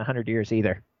watched it in 100 years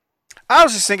either. I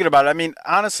was just thinking about it. I mean,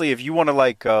 honestly, if you want to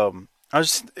like,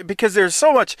 because there's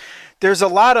a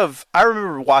lot of, I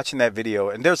remember watching that video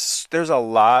and there's a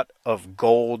lot of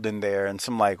gold in there and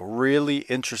some like really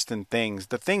interesting things.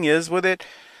 The thing is with it,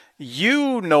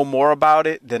 you know more about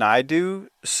it than I do.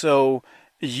 So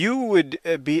you would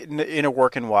be inner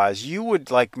working wise. You would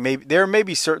like there may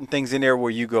be certain things in there where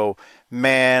you go,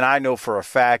 man, I know for a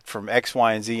fact from X,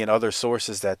 Y, and Z and other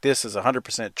sources that this is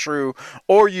 100% true.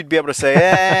 Or you'd be able to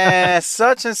say,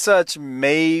 such and such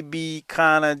maybe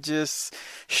kind of just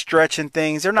stretching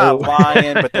things. They're not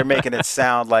lying, but they're making it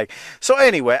sound like. So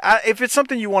anyway, if it's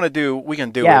something you want to do, we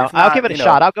can do it. Yeah, I'll give it a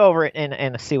shot. I'll go over it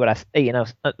and see what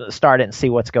start it and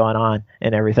see what's going on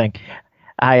and everything.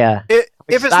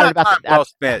 If it's not time well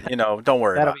spent, don't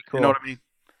worry that'll about be it. cool. You know what I mean?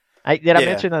 Did I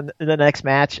mention the next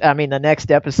match? I mean, the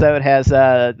next episode has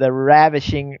the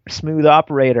Ravishing Smooth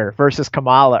Operator versus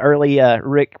Kamala. Early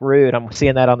Rick Rude. I'm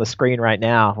seeing that on the screen right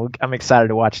now. I'm excited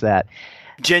to watch that.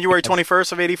 January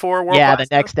 21st of '84. Yeah, the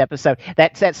next episode.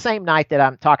 That's that same night that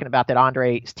I'm talking about that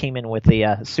Andre's teaming with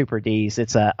the Super D's.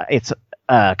 It's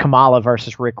Kamala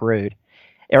versus Rick Rude.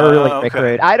 Rick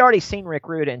Rude. I'd already seen Rick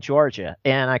Rude in Georgia,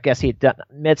 and I guess he'd done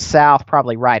Mid-South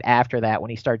probably right after that when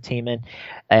he started teaming,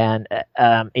 and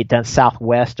he'd done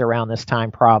Southwest around this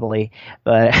time probably.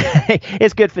 But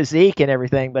it's good physique and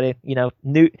everything, but going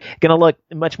to look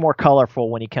much more colorful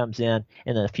when he comes in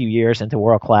a few years into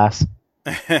world class.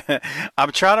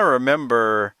 I'm trying to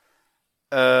remember.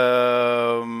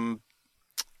 I'm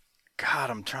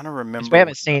trying to remember. We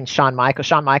haven't seen Shawn Michaels.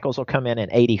 Shawn Michaels will come in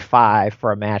 '85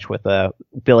 for a match with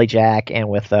Billy Jack and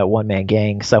with One Man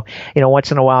Gang. So,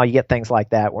 once in a while you get things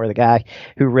like that where the guy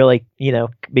who really,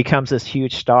 becomes this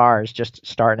huge star is just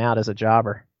starting out as a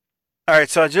jobber. All right,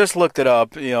 so I just looked it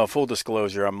up. Full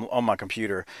disclosure, I'm on my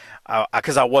computer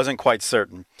because I wasn't quite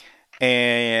certain.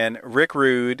 And Rick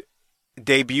Rude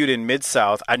debuted in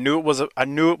Mid-South. I knew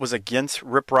it was against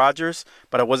Rip Rogers,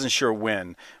 but I wasn't sure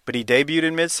when. But he debuted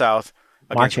in Mid-South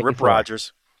against Rip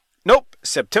Rogers. Nope,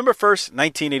 September 1st,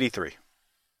 1983.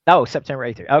 Oh, September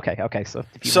 83. Okay.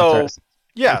 So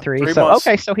yeah, 3 months.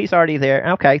 Okay, so he's already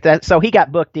there. Okay, so he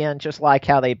got booked in just like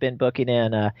how they've been booking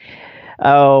in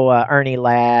Ernie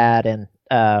Ladd and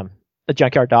the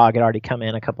Junkyard Dog had already come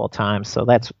in a couple of times. So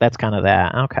that's kind of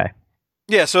that. Okay.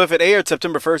 Yeah, so if it aired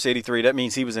September 1st, '83, that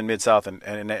means he was in Mid-South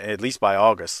and at least by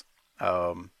August,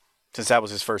 since that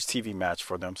was his first TV match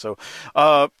for them. So,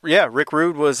 Rick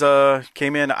Rude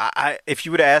came in. If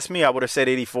you would have asked me, I would have said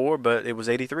 '84, but it was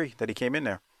 '83 that he came in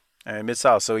there in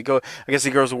Mid-South. So I guess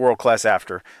he goes to world class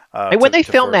after. And when they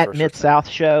filmed that Mid-South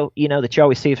show, that you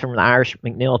always see from the Irish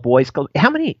McNeil Boys Club, how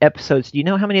many episodes, do you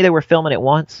know how many they were filming at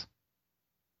once?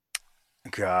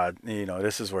 God,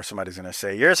 this is where somebody's going to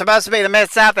say, you're supposed to be the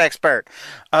Mid-South expert.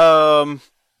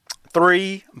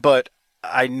 3, but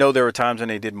I know there were times when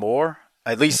they did more.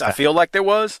 At least I feel like there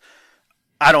was.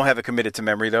 I don't have it committed to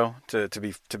memory though. To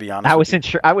be honest,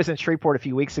 I was in Shreveport a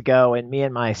few weeks ago, and me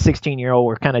and my 16-year-old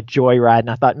were kind of joyriding.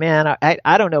 I thought, man,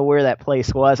 I don't know where that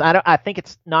place was. I think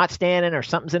it's not standing or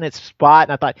something's in its spot.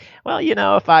 And I thought, well,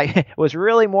 if I was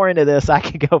really more into this, I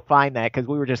could go find that because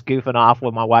we were just goofing off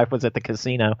when my wife was at the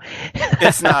casino.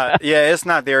 It's not. Yeah, it's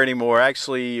not there anymore.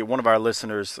 Actually, one of our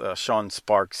listeners, Sean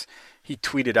Sparks, he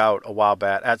tweeted out a while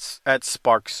back at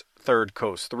Sparks Third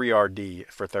Coast,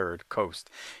 3RD for Third Coast.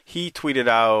 He tweeted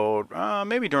out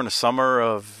maybe during the summer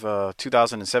of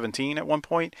 2017 at one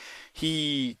point,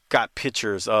 he got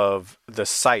pictures of the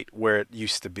site where it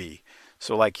used to be.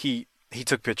 So like he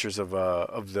took pictures of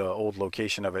the old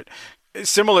location of it.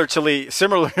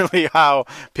 Similarly how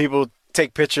people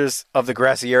take pictures of the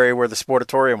grassy area where the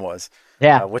sportatorium was.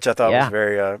 Yeah, which I thought was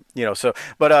very,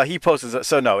 but he posted.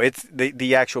 So no, it's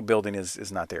the actual building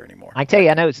is not there anymore. I tell you,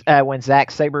 I know when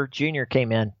Zack Sabre Jr.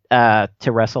 came in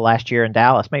to wrestle last year in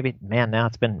Dallas, now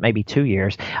it's been maybe 2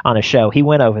 years on a show. He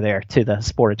went over there to the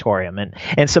sportatorium,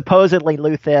 and supposedly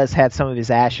Luthez had some of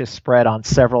his ashes spread on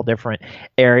several different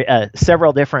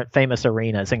famous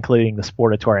arenas, including the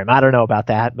sportatorium. I don't know about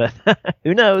that, but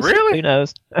who knows? Really? Who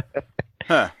knows?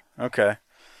 Huh. Okay.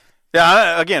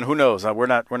 Yeah, again, who knows? We're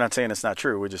not saying it's not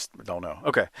true. We just don't know.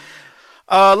 Okay.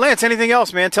 Lance, anything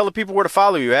else, man? Tell the people where to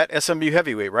follow you at SMU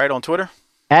Heavyweight, right, on Twitter?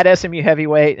 At SMU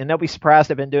Heavyweight, and they'll be surprised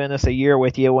I've been doing this a year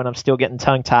with you when I'm still getting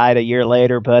tongue-tied a year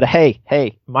later. But hey,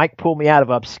 Mike pulled me out of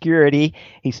obscurity.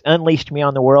 He's unleashed me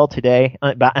on the world today.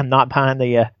 I'm not behind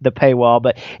the paywall,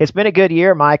 but it's been a good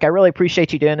year, Mike. I really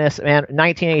appreciate you doing this, man.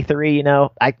 1983,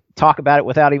 I talk about it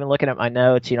without even looking at my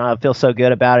notes. I feel so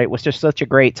good about it. It was just such a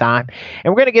great time.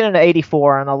 And we're going to get into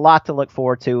 84 and a lot to look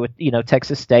forward to with,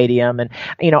 Texas Stadium. And,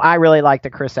 I really like the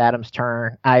Chris Adams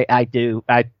turn. I do.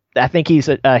 I think he's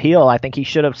a heel. I think he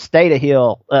should have stayed a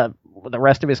heel the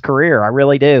rest of his career. I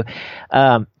really do.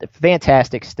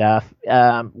 Fantastic stuff.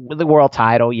 With the world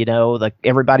title,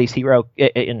 everybody's hero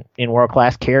in world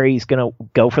class, Kerry's going to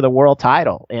go for the world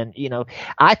title. And,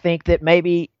 I think that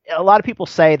maybe a lot of people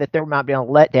say that there might be a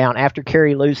letdown after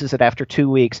Kerry loses it after 2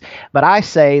 weeks. But I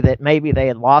say that maybe they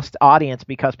had lost audience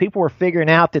because people were figuring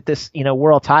out that this,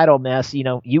 world title mess,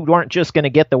 you weren't just going to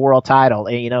get the world title.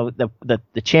 And,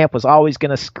 the champ was always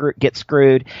going to get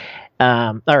screwed.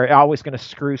 or always going to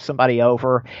screw somebody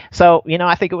over. So,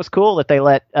 I think it was cool that they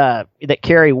let that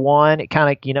Kerry won. It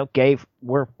kind of, gave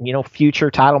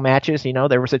future title matches.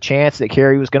 There was a chance that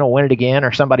Kerry was going to win it again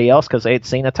or somebody else because they had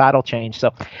seen a title change. So,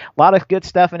 a lot of good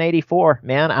stuff in '84,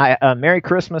 man. Merry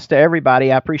Christmas to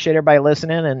everybody. I appreciate everybody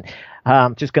listening, and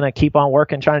I'm just going to keep on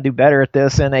working, trying to do better at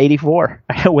this in '84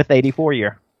 with '84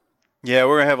 year. Yeah,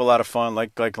 we're gonna have a lot of fun.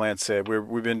 Like Lance said,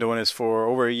 we've been doing this for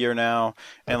over a year now,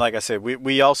 and like I said,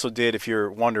 we also did. If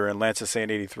you're wondering, Lance is saying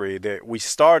 '83. That we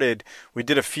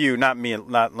did a few, not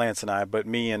Lance and I, but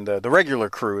me and the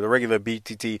regular crew, the regular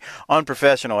BTT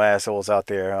unprofessional assholes out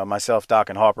there. Myself, Doc,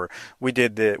 and Harper. We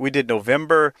did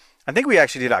November. I think we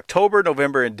actually did October,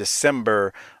 November, and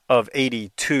December of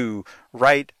 '82.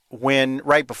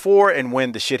 Right before and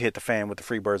when the shit hit the fan with the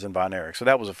Freebirds and Von Erich. So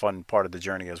that was a fun part of the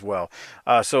journey as well.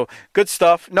 So good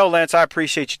stuff. No, Lance, I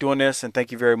appreciate you doing this, and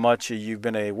thank you very much. You've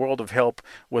been a world of help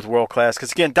with World Class.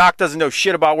 Because, again, Doc doesn't know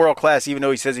shit about World Class, even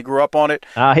though he says he grew up on it.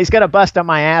 He's going to bust on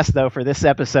my ass, though, for this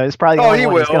episode. It's probably the only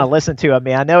one he's going to listen to of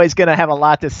me. I know he's going to have a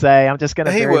lot to say. I'm just going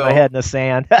to bury my head in the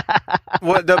sand.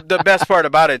 Well, the best part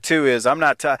about it, too, is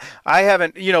I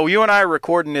haven't, you and I are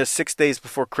recording this 6 days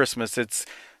before Christmas. It's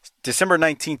December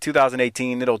 19,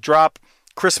 2018. It'll drop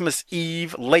Christmas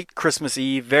Eve, late Christmas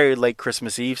Eve, very late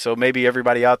Christmas Eve. So maybe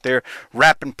everybody out there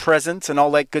wrapping presents and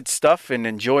all that good stuff and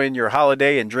enjoying your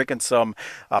holiday and drinking some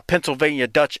Pennsylvania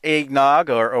Dutch eggnog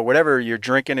or whatever you're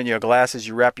drinking in your glasses.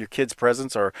 You wrap your kids'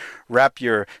 presents or wrap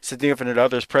your significant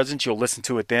other's presents. You'll listen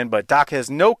to it then. But Doc has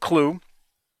no clue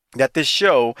that this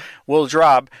show will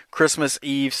drop Christmas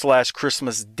Eve /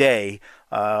 Christmas Day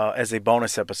as a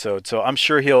bonus episode. So I'm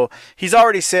sure he's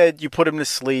already said you put him to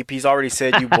sleep. He's already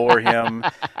said you bore him.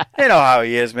 You know how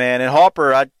he is, man. And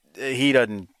Harper, he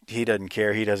doesn't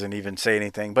care. He doesn't even say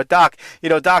anything. But Doc,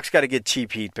 Doc's got to get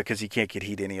cheap heat because he can't get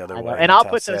heat any other way. And I'll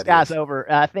put those guys over.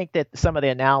 I think that some of the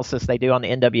analysis they do on the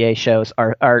NWA shows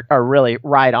are really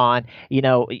right on.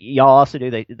 Y'all also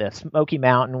do the Smoky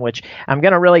Mountain, which I'm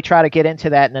going to really try to get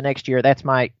into that in the next year. That's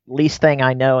my least thing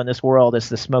I know in this world is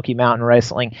the Smoky Mountain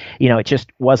wrestling. It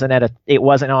just wasn't it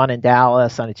wasn't on in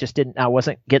Dallas, and it just didn't. I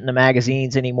wasn't getting the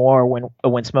magazines anymore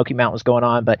when Smoky Mountain was going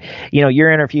on. But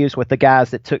your interviews with the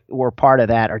guys that were part of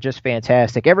that are just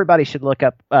fantastic. Everybody should look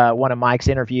up one of Mike's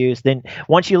interviews. Then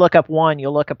once you look up one,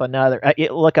 you'll look up another.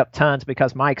 Look up tons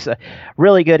because Mike's a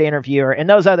really good interviewer. And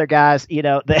those other guys, I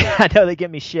know they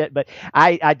give me shit, but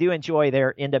I do enjoy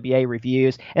their NWA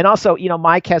reviews. And also,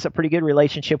 Mike has a pretty good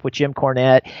relationship with Jim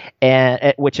Cornette,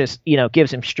 and which is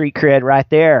gives him street cred right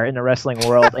there in the wrestling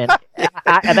world. And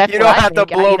that's you don't have to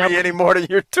blow me any more than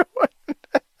you're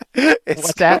doing.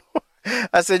 What's that?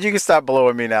 I said you can stop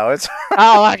blowing me now. It's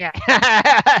oh, okay.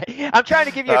 I'm trying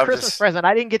to give you a Christmas present.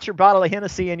 I didn't get your bottle of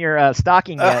Hennessy in your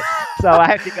stocking yet, so I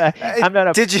have to. I'm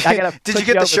gonna. Did you get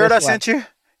the shirt I sent you?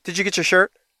 Did you get your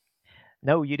shirt?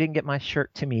 No, you didn't get my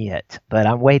shirt to me yet, but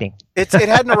I'm waiting. It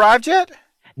hadn't arrived yet?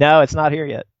 No, it's not here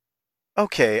yet.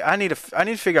 Okay, I need to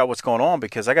figure out what's going on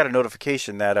because I got a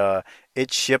notification that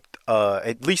it shipped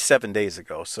at least 7 days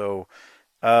ago. So.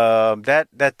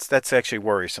 That's actually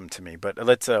worrisome to me, but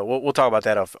let's we'll talk about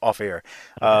that off air.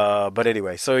 But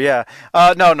anyway, so yeah,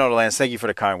 no, Lance, thank you for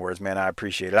the kind words, man. I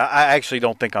appreciate it. I actually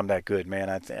don't think I'm that good, man.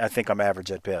 I think I'm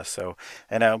average at best. So,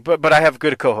 and but I have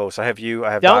good co-hosts. I have you.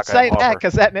 I have don't Doc, say that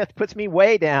because that myth puts me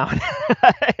way down.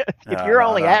 if you're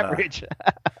only average.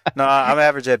 No, I'm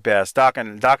average at best. Doc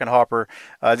and Harper.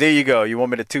 There you go. You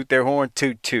want me to toot their horn?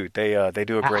 Toot toot. They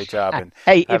do a great job. And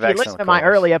hey, if you listen to my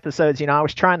early episodes, I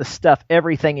was trying to stuff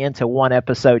everything into one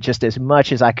episode just as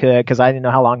much as I could because I didn't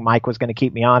know how long Mike was going to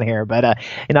keep me on here. But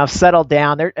I've settled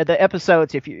down. The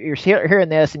episodes, if you're hearing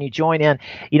this and you join in,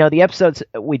 the episodes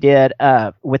we did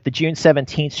with the June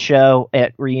 17th show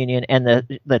at Reunion and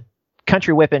the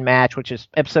Country Whipping match, which is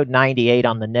episode 98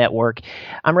 on the network.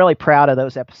 I'm really proud of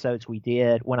those episodes we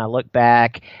did. When I look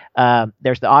back,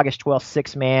 there's the August 12th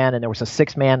 6-man, and there was a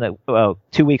 6-man that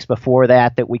 2 weeks before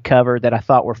that we covered that I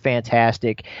thought were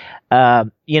fantastic. I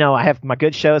have my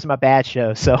good shows and my bad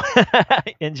shows, so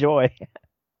enjoy.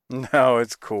 No,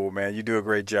 it's cool, man. You do a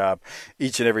great job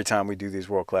each and every time we do these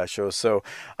world-class shows. So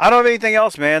I don't have anything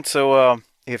else, man. So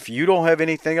if you don't have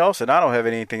anything else and I don't have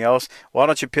anything else, why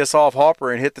don't you piss off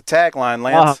Harper and hit the tagline,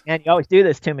 Lance? Oh, man, you always do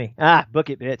this to me. Book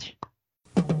it, bitch.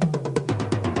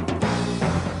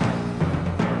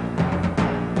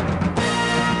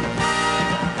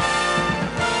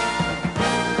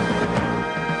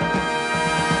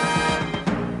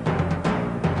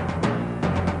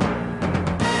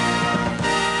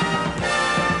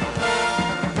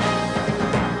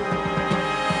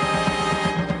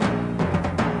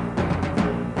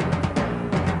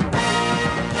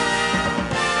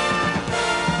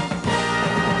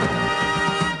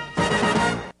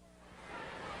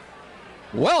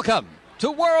 Welcome to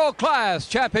World Class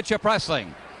Championship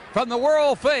Wrestling from the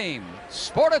world-famed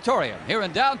Sportatorium here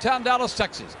in downtown Dallas,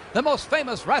 Texas, the most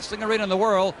famous wrestling arena in the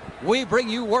world. We bring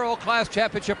you World Class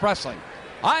Championship Wrestling.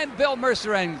 I'm Bill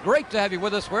Mercer, and great to have you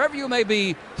with us wherever you may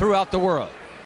be throughout the world.